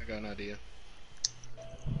got an idea.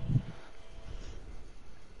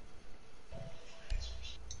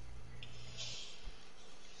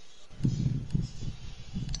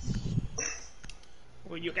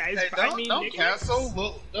 Will you guys Hey, buy me don't knickers?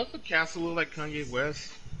 does the castle look like Kanye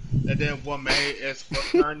West? And then one made as fuck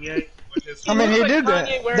Kanye, which is I mean, he Looks did like that.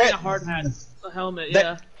 Kanye wearing a hard hat, a helmet. that-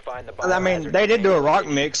 Yeah, Find the I mean, biohazard they did do a container rock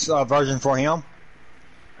location. mix version for him.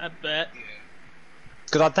 I bet.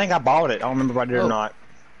 Because I think I bought it. I don't remember if I did Oh. or not.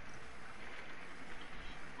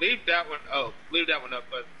 leave that one. Oh, leave that one up.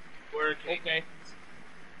 But where can Okay.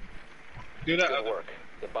 do that Good other? work.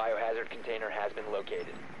 The biohazard container has been located.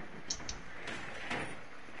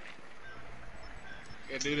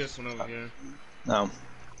 Yeah, do this one over here. No.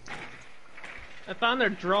 I found their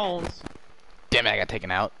drones. Damn it, I got taken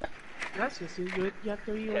out. Gracias, you good. Ya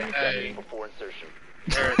te oí, 10 Hey. seconds before insertion.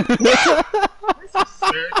 Eric,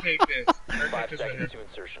 take this. Eric, 5 take this right here. seconds to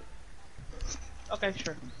insertion. Okay,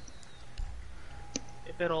 sure.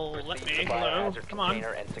 If it'll let Proceed me. to the Hello? biohazard Come on.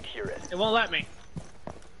 container and secure it. It won't let me.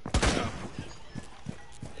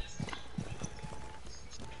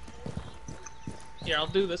 Here, I'll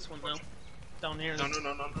do this one though. Down here. No,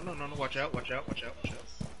 watch out, watch out, watch out, watch out.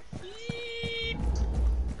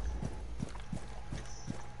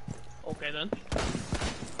 Okay then.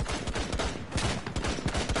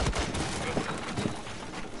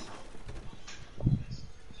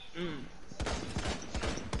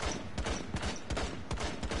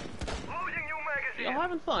 Y'all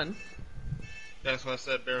having fun? That's why I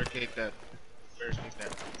said barricade that. Barricade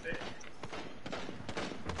that. There.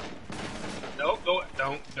 No,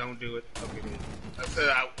 don't do it. Okay, dude. I said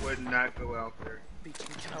I would not go out there.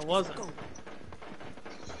 I wasn't.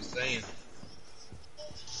 Just saying.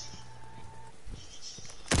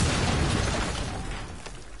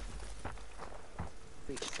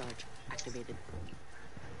 Breach charge activated.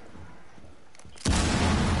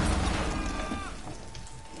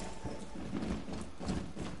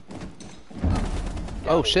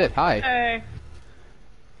 Oh shit, hi. Hey.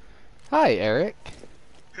 Hi, Eric.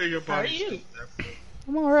 Hey, your How are body's you?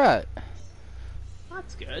 I'm alright.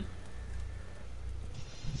 That's good.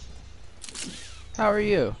 How are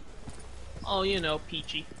you? Oh, you know,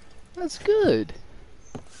 peachy. That's good.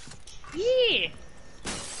 Yeah.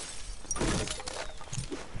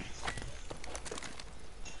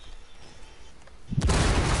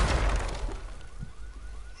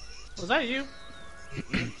 Was that you?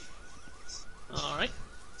 Alright.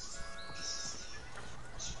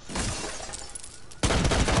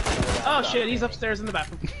 Oh shit, he's upstairs in the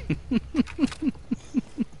bathroom.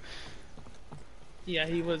 Yeah,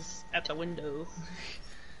 he was at the window.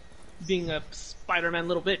 Being a Spider-Man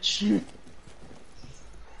little bitch.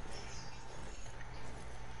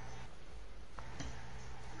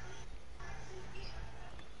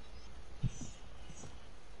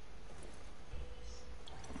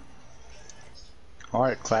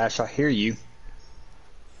 Alright, Clash, I hear you.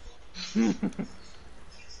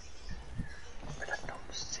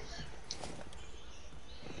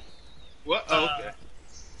 What? Oh, okay.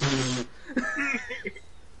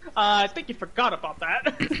 I think you forgot about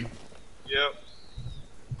that. Yep.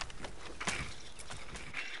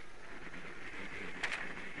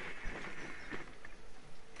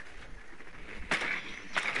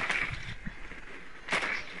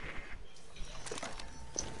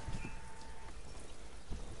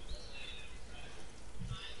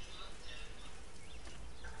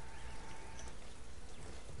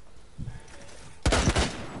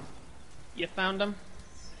 You found him?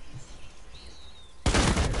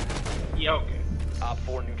 Yeah, okay. Op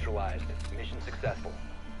 4 neutralized. Mission successful.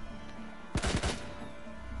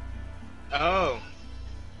 Oh.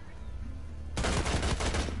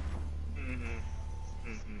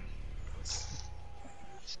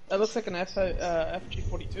 That looks like an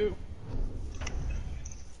FG-42.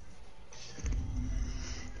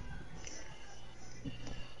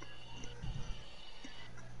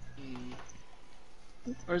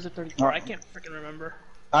 Or is it 34? I can't freaking remember.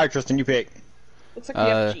 Alright, Tristan, you pick. Looks like the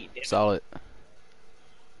FG. Damn it. Solid.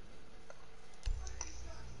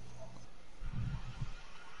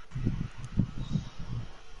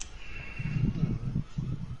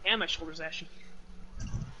 Damn, my shoulder's ashy.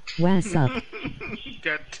 What's up?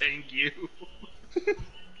 God dang you.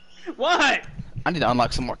 What? I need to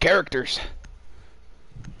unlock some more characters.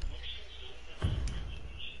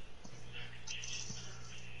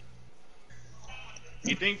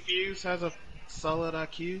 You think Fuse has a solid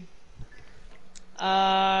IQ?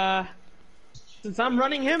 Since I'm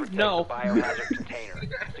running him, Protect no. the biohazard container.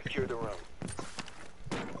 Secure the room.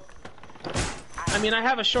 I mean, I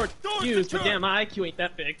have a short fuse, but damn, my IQ ain't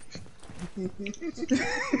that big.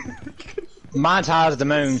 Mine's high as the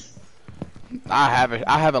moon. I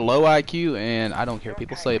have a low IQ, and I don't care what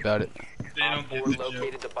people say about it. They Op don't 4 get the joke.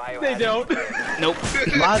 located the biohazard They don't. container. Nope.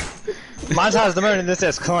 Mine's high as the moon, and this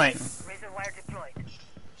says clank. Razor wire deployed.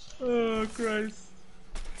 Oh, Christ.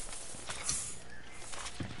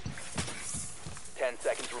 10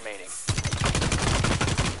 seconds remaining.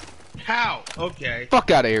 How? Okay.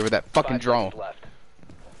 Fuck out of here with that fucking 5 drone. seconds left.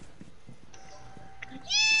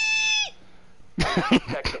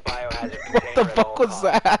 Protect the biohazard container What the at fuck all was costs.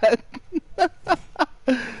 that?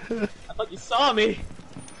 I thought you saw me.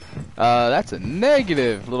 That's a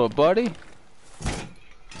negative, little buddy.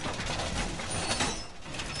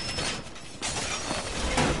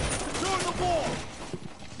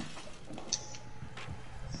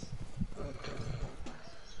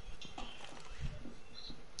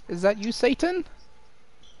 Is that you, Satan?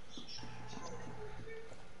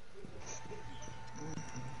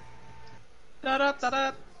 Da da da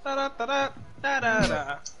da da da da da da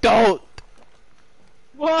da. Don't!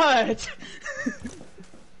 What?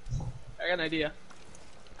 I got an idea.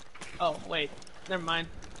 Oh, wait. Never mind.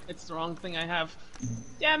 It's the wrong thing I have.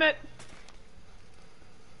 Damn it!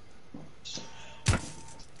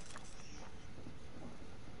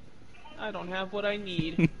 I don't have what I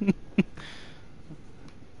need.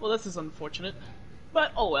 Well, this is unfortunate.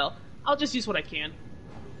 But, oh well. I'll just use what I can.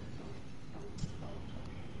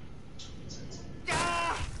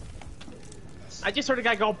 I just heard a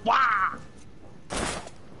guy go, "Wah!"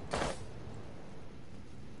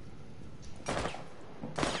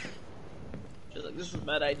 Feels like this is a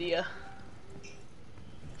bad idea.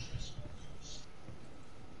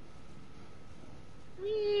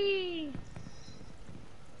 Whee!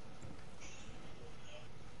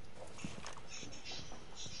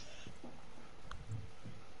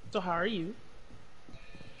 So how are you?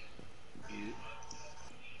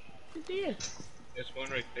 Good deal. There's one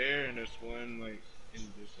right there, and there's one like in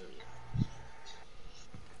this area.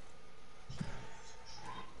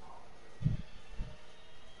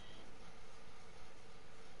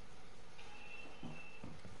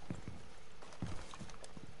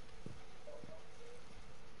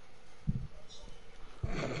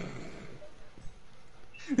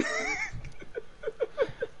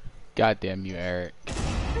 God damn you, Eric.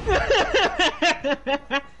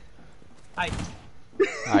 Hi.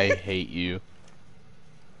 I hate you.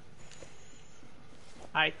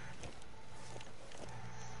 Hi.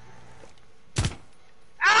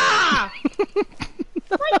 Ah!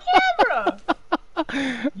 My camera!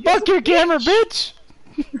 Fuck your camera, bitch!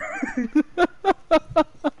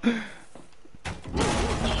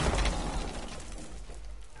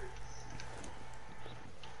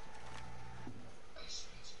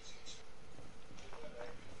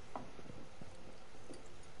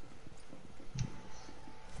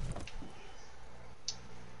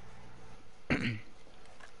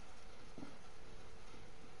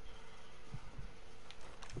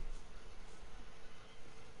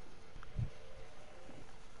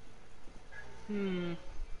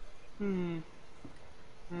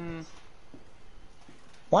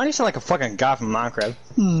 Why do you sound like a fucking guy from Minecraft?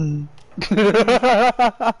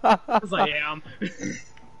 As I am.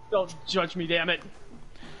 Don't judge me, damn it.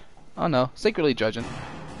 Oh no, secretly judging.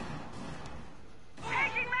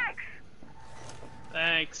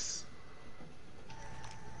 Thanks.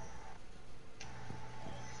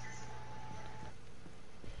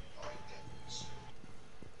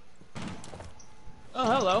 Oh,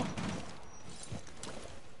 hello.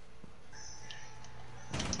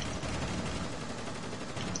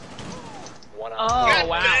 One on Oh,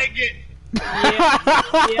 wow. Dang it!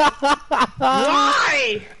 Yeah, yeah.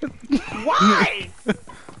 Why? Why?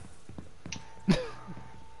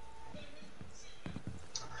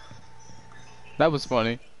 That was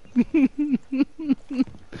funny.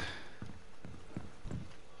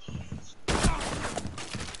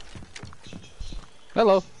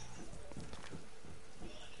 Hello.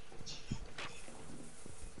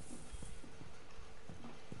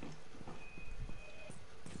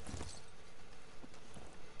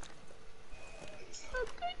 How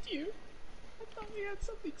could you? I thought we had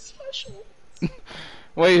something special.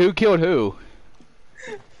 Wait, who killed who?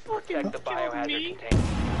 Fucking the killed biohazard me. container.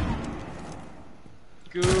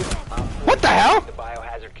 Goop. What the hell? The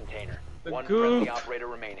biohazard container. The One goop. friendly operator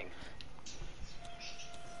remaining.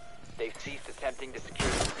 They've ceased attempting to secure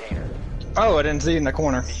the container. Oh, I didn't see it in the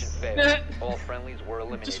corner. Mission failed. All friendlies were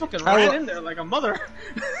eliminated. Just fucking I ran lo- in there like a mother.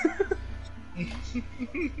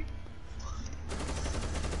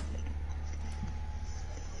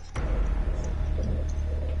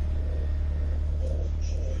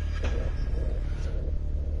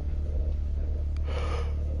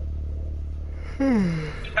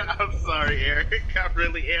 I'm sorry, Eric. I'm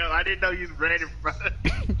really ill. I didn't know you was ready for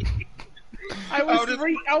I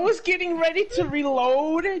was getting ready to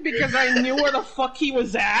reload because I knew where the fuck he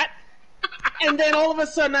was at. And then all of a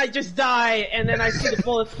sudden I just die, and then I see the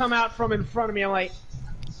bullets come out from in front of me. I'm like,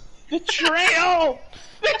 betrayal!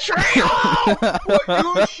 Betrayal!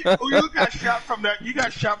 you got shot from that. You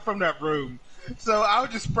got shot from that room. So I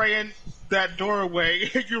was just spraying that doorway,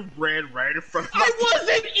 and you ran right in front of me. I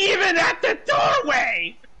wasn't even at the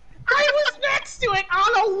doorway! I was next to it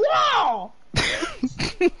on a wall!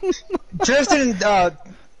 Tristan and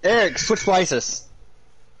Eric, switch places.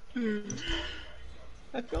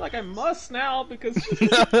 I feel like I must now because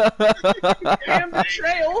damn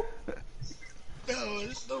betrayal. No,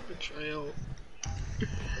 there's no betrayal.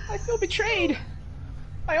 I feel betrayed.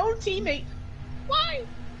 My own teammate. Why?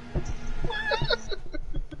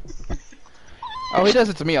 Oh, he does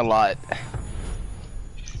it to me a lot.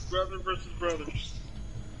 Brother versus brothers.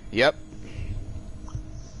 Yep.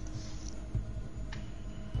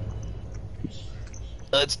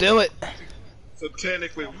 Let's do it. So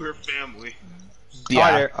technically, we're family.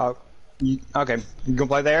 Yeah. Okay, you gonna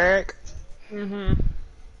play there, Eric? Mm-hmm.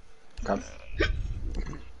 Okay.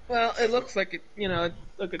 Well, it looks like it, you know,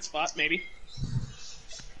 a good spot, maybe.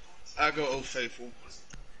 I go Old Faithful.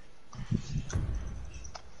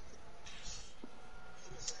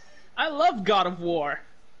 I love God of War.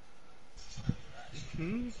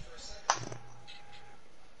 It's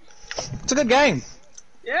a good game.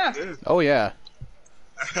 Yeah. Yeah. Oh yeah.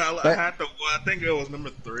 I had to. I think it was number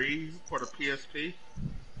 3 for the PSP.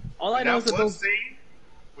 All I know is that one those. scene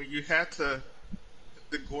where you had to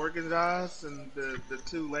the Gorgon's eyes and the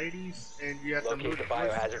two ladies, and you had to Locate move the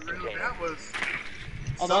voices biohazard around. container. That was.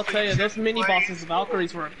 Although I'll tell you, those something mini just bosses, plain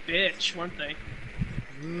Valkyries, were a bitch, weren't they?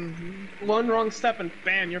 Mm-hmm. One wrong step and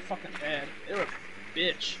bam, you're fucking dead. They were a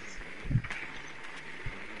bitch.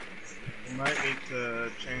 You might need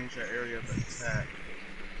to change your area of attack.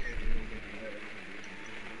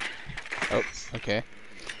 Oh, okay.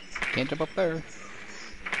 Can't jump up there.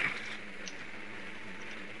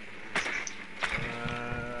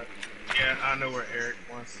 Yeah, I know where Eric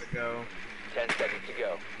wants to go. 10 seconds to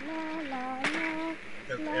go.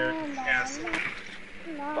 Because Eric is castle.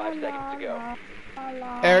 5 seconds seconds to go.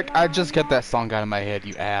 Eric, I just get that song out of my head,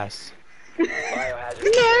 you ass. Biohazard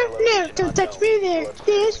No, don't touch me there.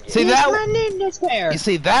 This See is that? my ninja square. You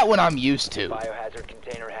see, that one I'm used to. Biohazard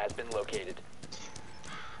container has been located.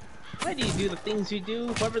 Why do you do the things you do,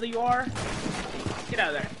 whoever you are? Get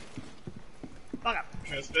out of there. Fuck up.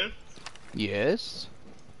 Tristan? Yes?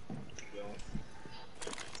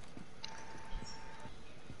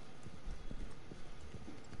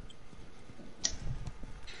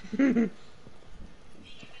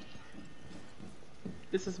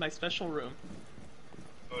 This is my special room.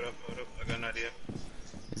 Hold up, I got an idea.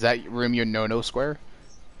 Is that room your no-no square?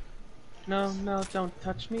 No, no, don't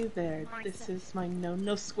touch me there. This is my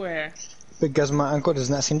no-no square. Because my uncle does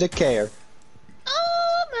not seem to care.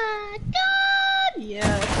 Oh my god! Yeah,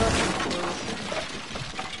 that's what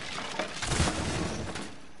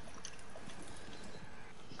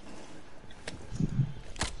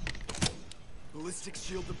Ballistic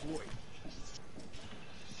shield deployed.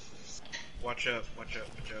 Watch out, watch out,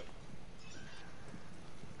 watch out.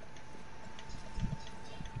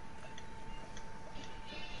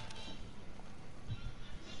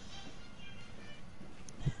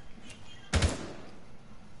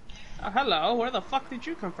 hello, where the fuck did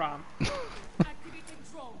you come from?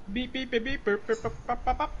 Beep beep beep beep beep beep beep ba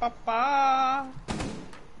ba ba ba ba.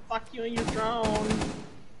 Fuck you and your drone.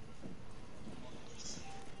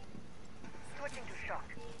 Switching to shock.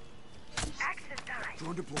 Access time.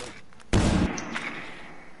 Drone deployed.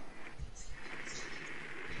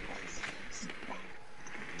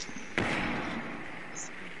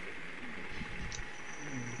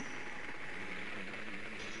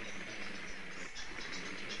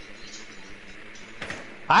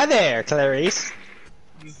 Hi there, Clarice.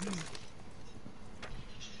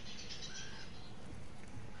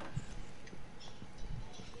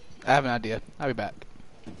 I have an idea. I'll be back.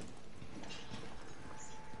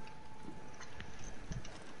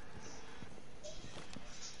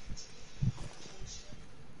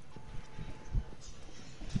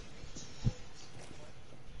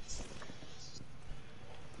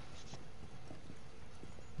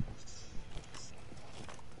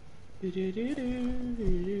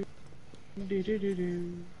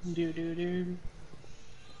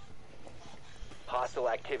 Hostile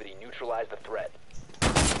activity. Neutralize the threat.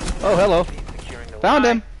 Oh, hello. Securing the Found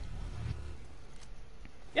him.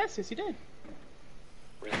 Yes, yes, you did.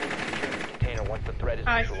 Resume securing the container once the threat is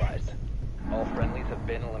Hi. neutralized. All friendlies have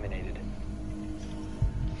been eliminated.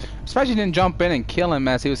 I'm surprised you didn't jump in and kill him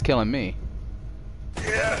as he was killing me.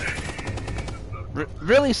 Yeah.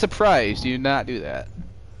 Really surprised you did not do that.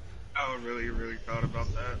 I really thought about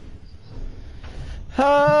that.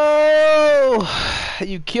 Oh,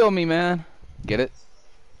 you kill me, man. Get it?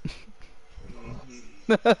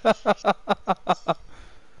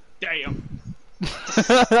 Damn.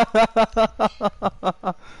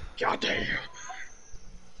 Goddamn.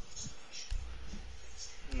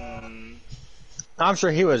 I'm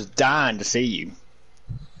sure he was dying to see you.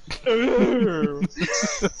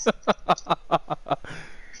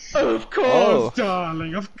 Of course,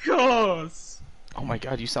 darling, of course. Oh my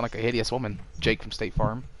god, you sound like a hideous woman. Jake from State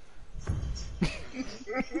Farm.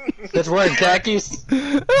 That's wearing khakis.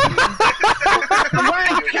 I'm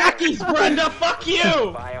wearing khakis, Brenda. Fuck you.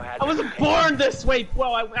 I wasn't born this way.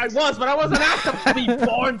 Well, I was, but I wasn't asked to be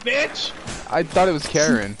born, bitch. I thought it was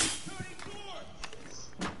Karen.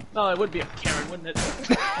 No, it would be a Karen, wouldn't it?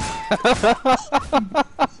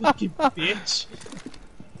 Fucking bitch.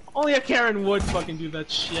 Only a Karen would fucking do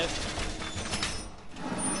that shit.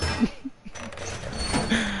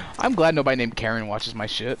 I'm glad nobody named Karen watches my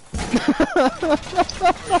shit. Are you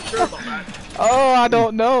sure about that? Oh, I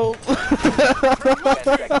don't know. 10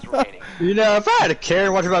 seconds remaining. You know, if I had a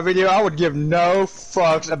Karen watching my video, I would give no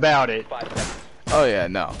fucks about it. 5 seconds. Oh yeah,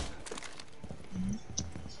 no.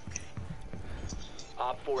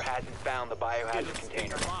 Op 4 hasn't found the biohazard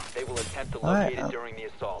container. They will attempt to Alright, locate it during the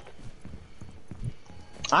assault.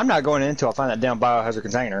 I'm not going in until I find that damn biohazard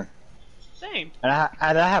container. Same. And I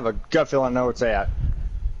have a gut feeling I know where it's at.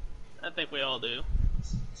 I think we all do.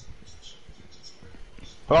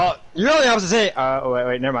 Well, you're on the opposite team.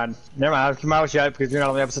 Wait, never mind. Never mind, I'll keep my mouth shut because you're not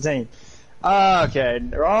on the opposite team. Okay,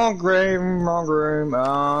 wrong room.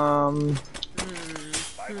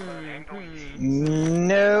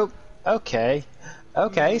 Nope. Okay,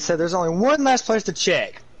 so there's only one last place to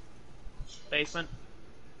check. Basement.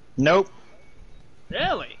 Nope.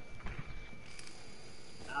 Really?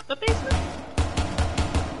 Not the basement?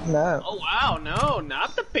 No. Oh wow, no,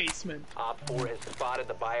 not the basement. Op 4 has spotted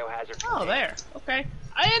the biohazard Oh, container. there. Okay.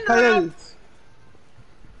 I Hello. interrupt.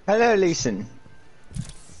 Hello, Leeson.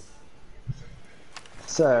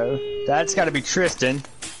 So, that's gotta be Tristan.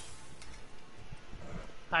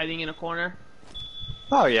 hiding in a corner?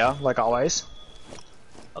 Oh yeah, like always.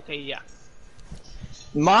 Okay, yeah.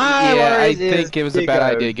 My Yeah, I word is think it was a bad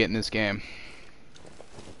Dico. idea getting this game.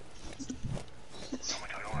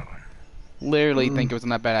 Literally think it was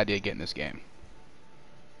not a bad idea getting this game.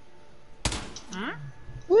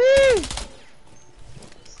 Woo!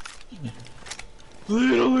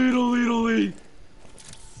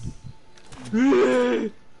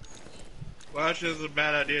 Well, actually, it's a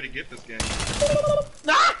bad idea to get this game.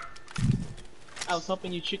 Ah! I was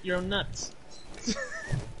hoping you'd shoot your own nuts.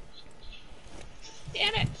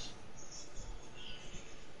 Damn it!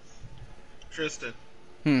 Tristan.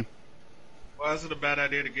 Hmm. Why is it a bad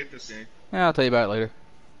idea to get this game? Yeah, I'll tell you about it later.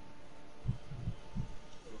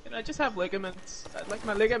 Can I just have ligaments? I'd like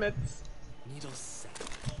my ligaments. Needles set.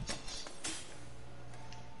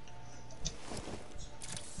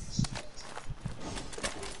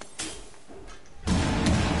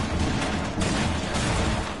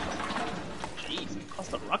 Jeez, it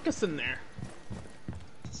caused a ruckus in there.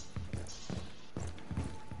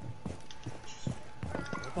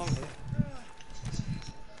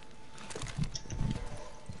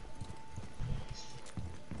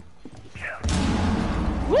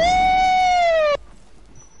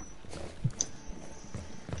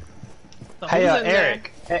 Hey, Who's in there?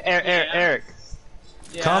 Eric. Eric.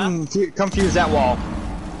 Yeah? Come fuse that wall.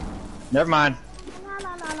 Never mind.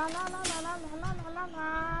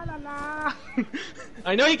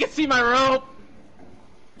 I know you can see my rope.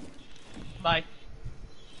 Bye.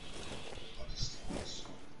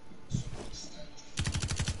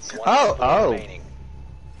 Oh.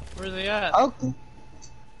 Where's he at? Oh.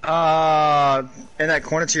 In that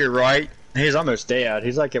corner to your right, he's almost dead.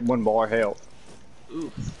 He's like at 1 bar health.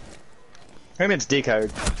 Oof. Maybe it's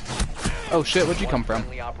decode. Oh shit, where'd you come from?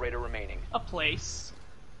 Friendly operator remaining. A place.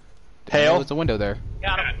 Hell. There's a window there.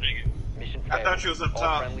 Got him. Mission I failed. thought she was up All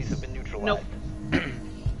top. friendlies have been neutralized. Nope.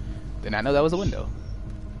 Did not know that was a window.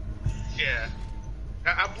 Yeah.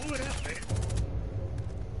 I blew it up, man.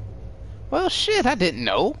 Well shit, I didn't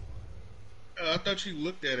know. I thought you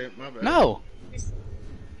looked at it. My bad. No.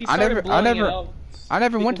 He I started never- blowing it I up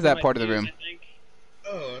never went to because that my part of the fuse, room. I think.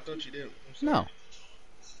 Oh, I thought you did. I'm sorry. No.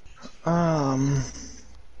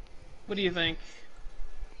 What do you think?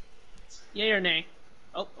 Yay or nay?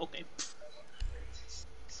 Oh, okay.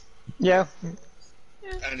 Yeah.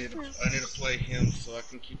 I need to play him so I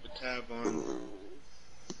can keep a tab on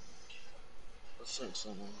a certain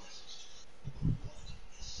someone.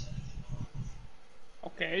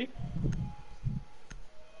 Okay.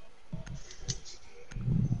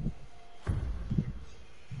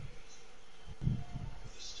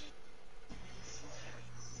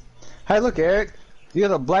 Hey, look, Eric. You're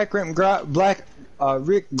the Black Rick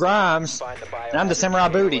Grimes, Find the and I'm the biohazard Samurai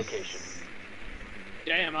container Booty. location.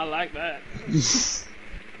 Damn, I like that.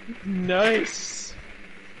 Nice.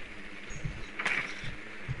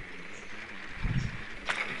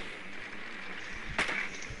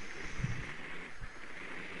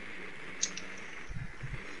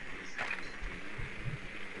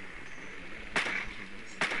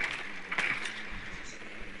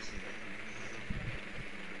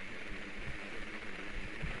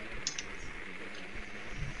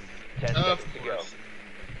 Of 10 seconds to go. course.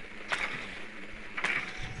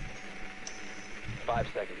 5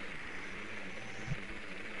 seconds.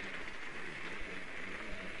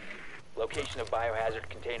 Location of biohazard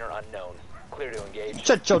container unknown. Clear to engage.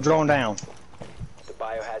 Shut your drone down. The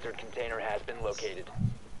biohazard container has been located.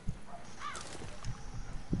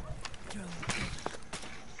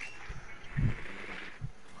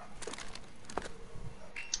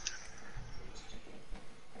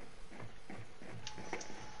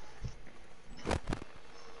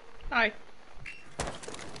 Hi.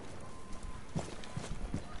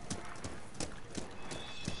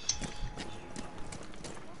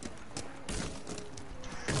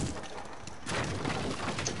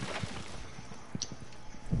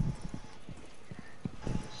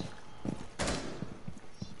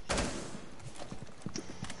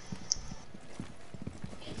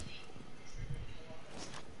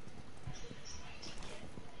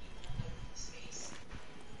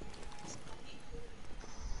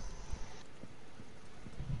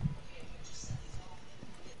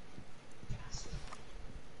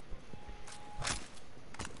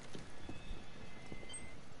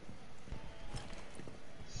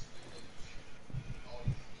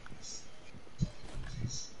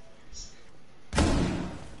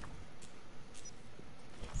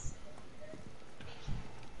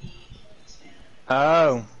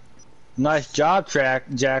 Oh, nice job,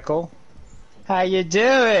 Jackal. How you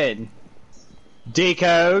doing?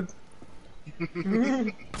 Decode.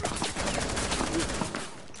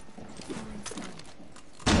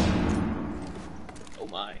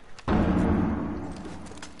 my.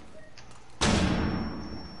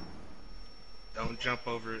 Don't jump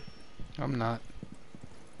over it. I'm not.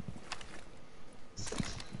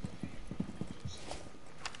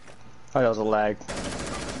 Oh, that was a lag.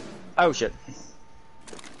 Oh shit.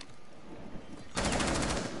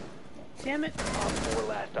 Damn it. Op 4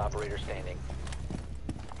 last operator standing.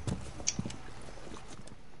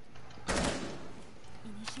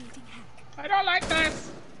 I don't like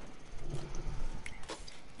this.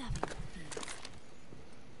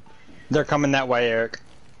 They're coming that way, Eric.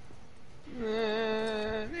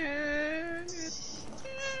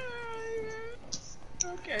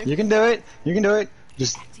 Okay. You can do it. You can do it.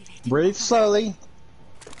 Just breathe slowly.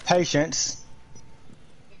 Patience.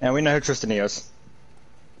 And we know who Tristan is.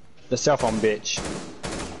 The cell phone bitch.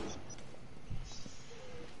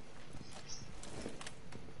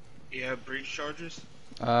 You have breach charges?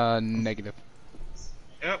 Negative.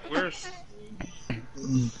 Yep, where's...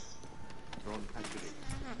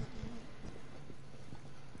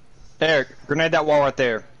 Eric, grenade that wall right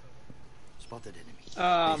there. Spotted enemy.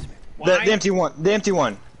 The Why? empty one. The empty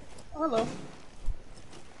one. Oh, hello.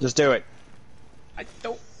 Just do it. I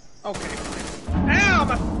don't. Okay, fine. Ow,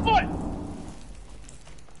 my foot!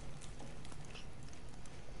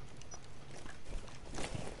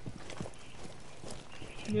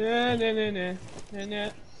 Nah, nah, nah, nah. Nah, nah,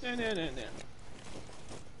 nah, nah, nah, nah.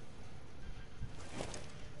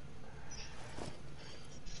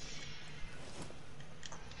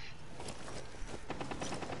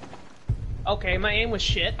 Okay, my aim was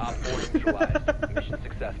shit. Op 4 neutralized. Mission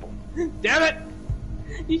successful. Damn it!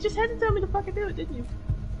 You just had to tell me to fucking do it, didn't you?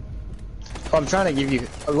 I'm trying to give you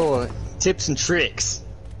a little tips and tricks.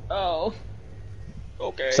 Oh.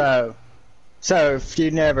 Okay. So if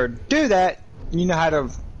you never do that, you know how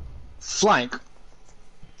to flank.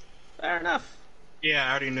 Fair enough. Yeah, I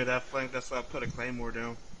already knew that flank, that's why I put a claymore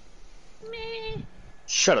down. Me.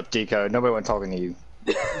 Shut up, Deco. Nobody went talking to you.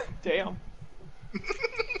 Damn.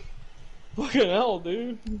 Fucking hell,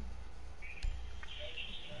 dude.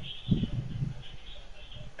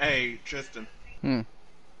 Hey, Tristan. Hmm.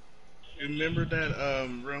 You remember that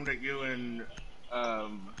room that you and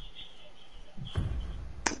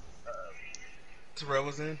Terrell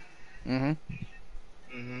was in? Mm-hmm.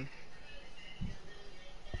 Mm-hmm.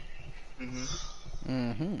 Mm-hmm.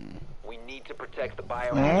 Mm-hmm. We need to protect the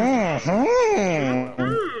biohazard.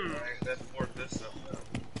 Alright, let's work this up though.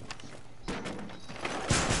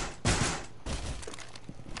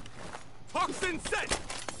 Toxin set!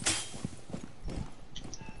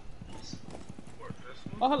 Work this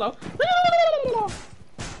one. Oh, hello.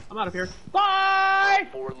 I'm out of here. Bye!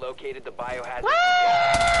 4 located the biohazard.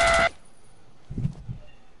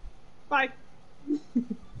 Bye.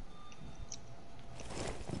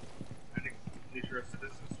 I need your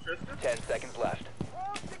assistance, Tristan. 10 seconds left.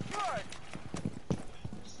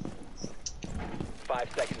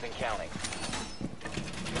 5 seconds and counting.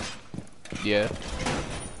 Yeah.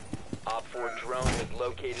 Op 4 drone has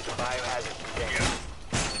located the biohazard container.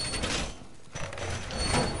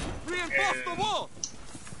 Reinforce the wall!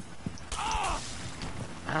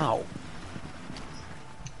 Ow.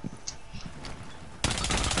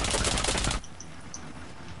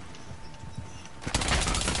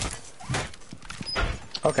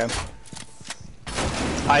 Okay.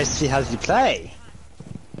 I see how you play.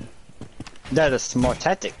 That is smart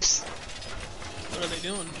tactics. What are they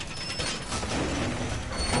doing?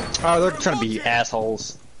 Oh, they're trying to be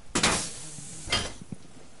assholes.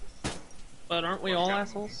 But aren't we all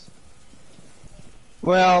assholes?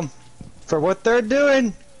 Well, for what they're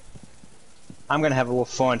doing, I'm gonna have a little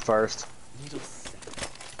fun first.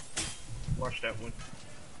 Watch that one.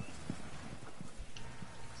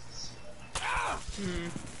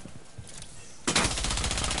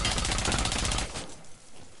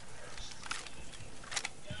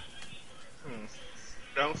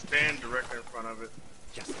 Don't stand directly in front of it.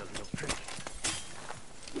 Just a little trick.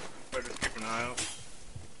 But just keep an eye out.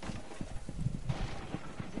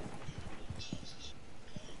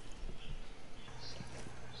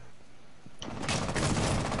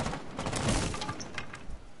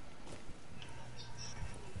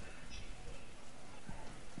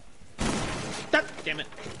 Damn it.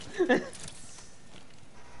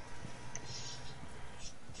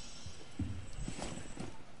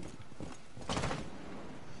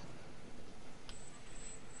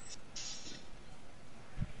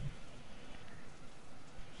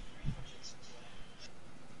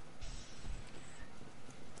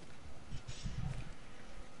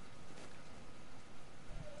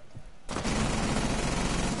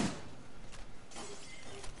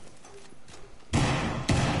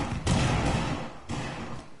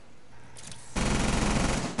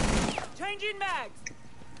 Changing mags.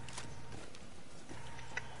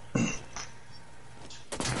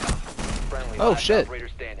 Friendly Oh, last shit. operator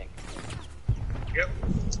standing. Yep.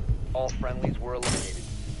 All friendlies were eliminated.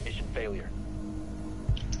 Mission failure.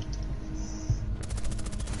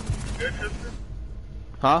 Good, Tristan?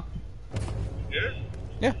 Huh? Good?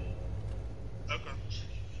 Yeah. Okay.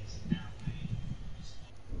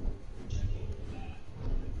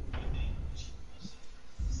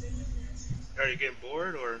 Are you getting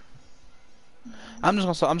bored or? I'm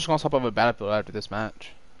just gonna stop over Battlefield after this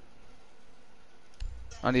match.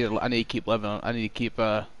 I need to keep leveling. I need to keep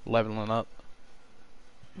leveling up.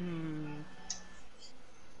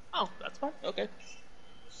 Oh, that's fine. Okay.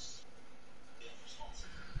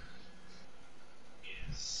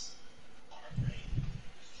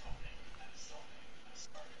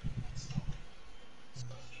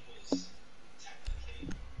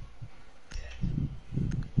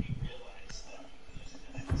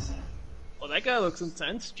 Well, that guy looks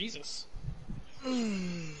intense. Jesus.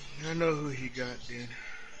 I know who he got then.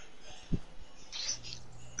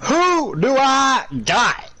 Who do I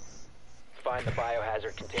got? Find the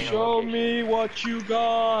biohazard container Show location. me what you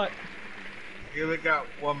got. You only got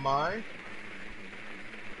one mine?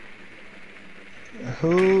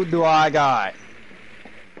 Who do I got?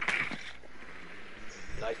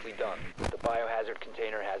 Nicely done. The biohazard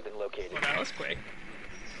container has been located. Well, that was quick.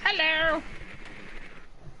 Hello.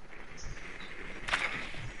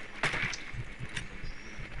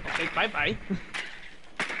 Okay, bye-bye.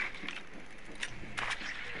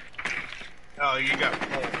 Oh, you got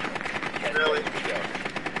four. 10 Really? seconds to go.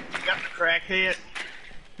 You got the crackhead?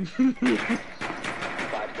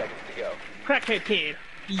 5 seconds to go. Crackhead kid.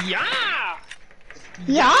 Yeah!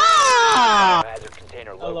 Yeah! Biohazard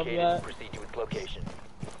container love located. that. Proceed to its location.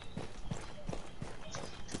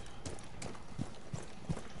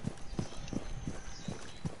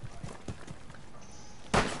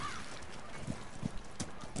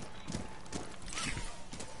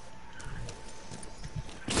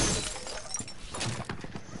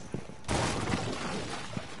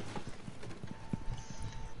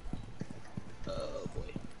 Oh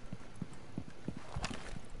boy.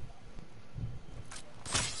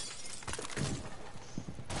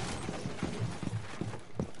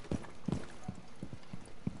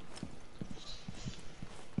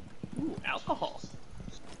 Ooh, alcohol.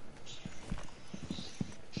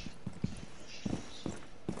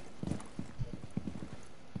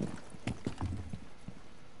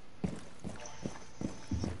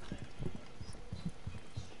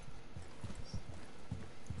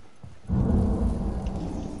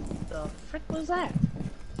 The frick was that?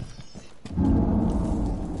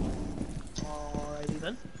 Alrighty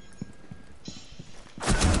then.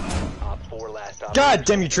 Op 4 last operator. God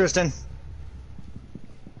damn you, Tristan.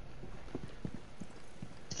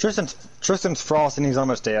 Tristan's frosting, he's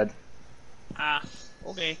almost dead. Ah,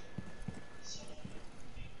 okay.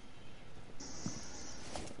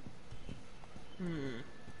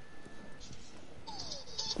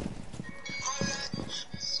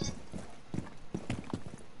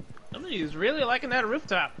 Somebody's really liking that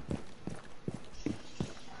rooftop.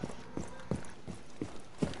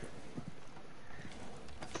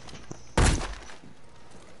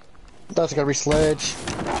 That's gotta be Sledge.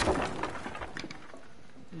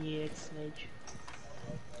 Yeah, it's Snake.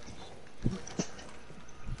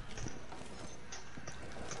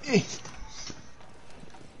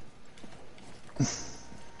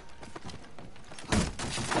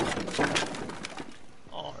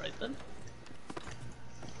 Alright then.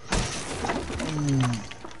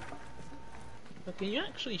 But can you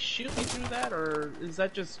actually shoot me through that, or is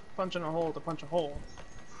that just punching a hole to punch a hole?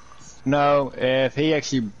 No, if he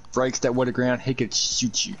actually breaks that wooded ground, he could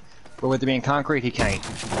shoot you. But with it being concrete, he can't.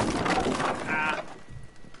 Ah,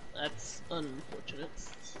 that's unfortunate.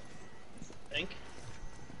 I think.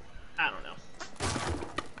 I don't know.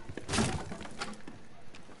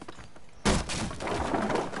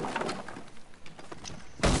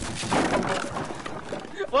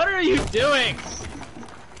 What are you doing?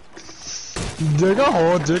 Dig a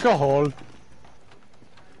hole, dig a hole.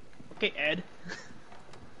 Okay, Ed.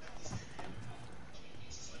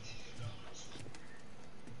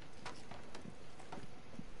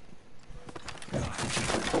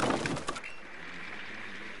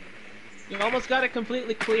 You almost got it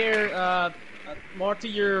completely clear, more to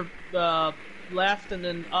your left and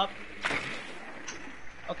then up.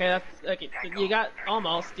 Okay, that's okay. You got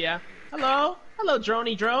almost, yeah. Hello, hello,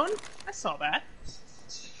 droney drone. I saw that.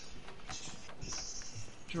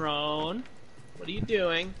 Drone, what are you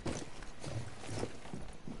doing?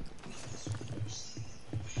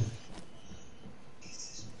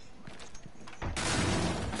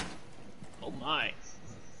 my.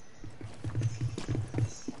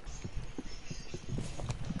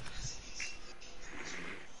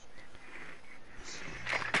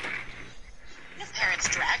 His parents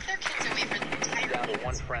drag their kids away for the entire Down to week.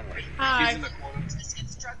 one friendly. Hi. He's in the corner. This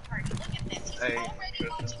kid's drug party. Look at this. He's Hey. already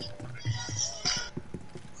watching it.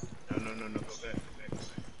 No, go back, go back, go back.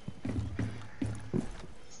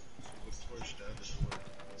 Look towards the other door.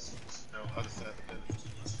 No, other side of the building.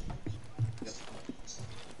 Yep.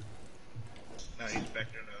 No, he's back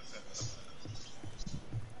there on the other side.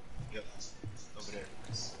 Yep, over there.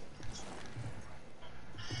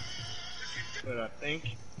 But I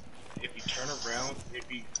think if you turn around, if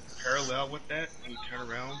you parallel with that, and you turn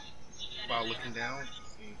around while looking down,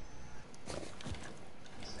 see.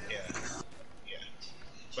 Yeah.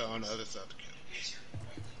 But on the other side of the camera.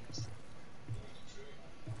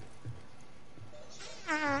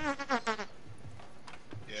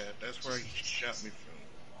 Yeah, that's where he shot me from.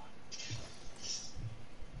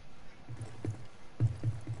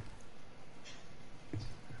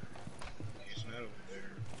 He's not over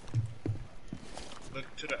there.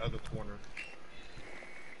 Look to the other corner.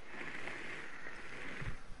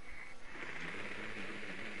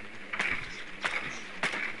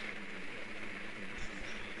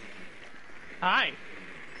 Hi.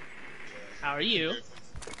 How are you?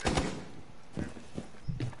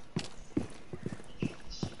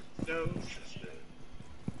 No, just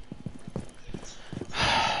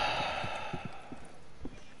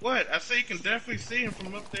what? I say you can definitely see him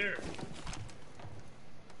from up there.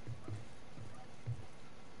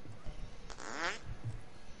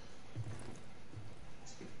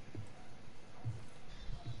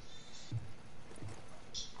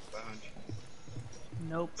 Behind you.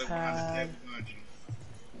 Look behind the Notepad. table behind you.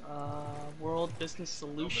 World Business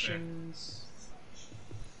Solutions.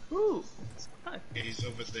 Ooh. Hi. Yeah, he's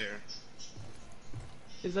over there.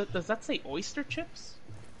 Does that say oyster chips?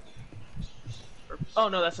 Oh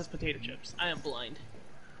no, that says potato chips. I am blind.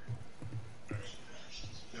 Alright.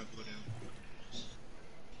 Now go down.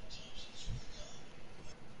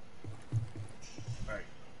 Alright.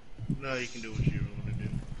 Now you can do what you want to do.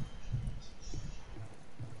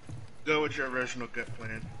 Go with your original gut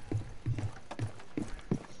plan.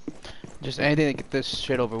 Just anything to get this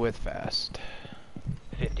shit over with fast.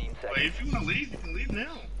 15 But seconds. if you want to leave, you can leave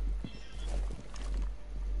now.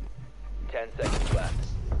 10 seconds left.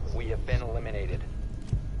 We have been eliminated.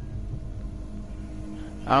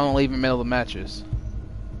 I don't leave in the middle of the matches.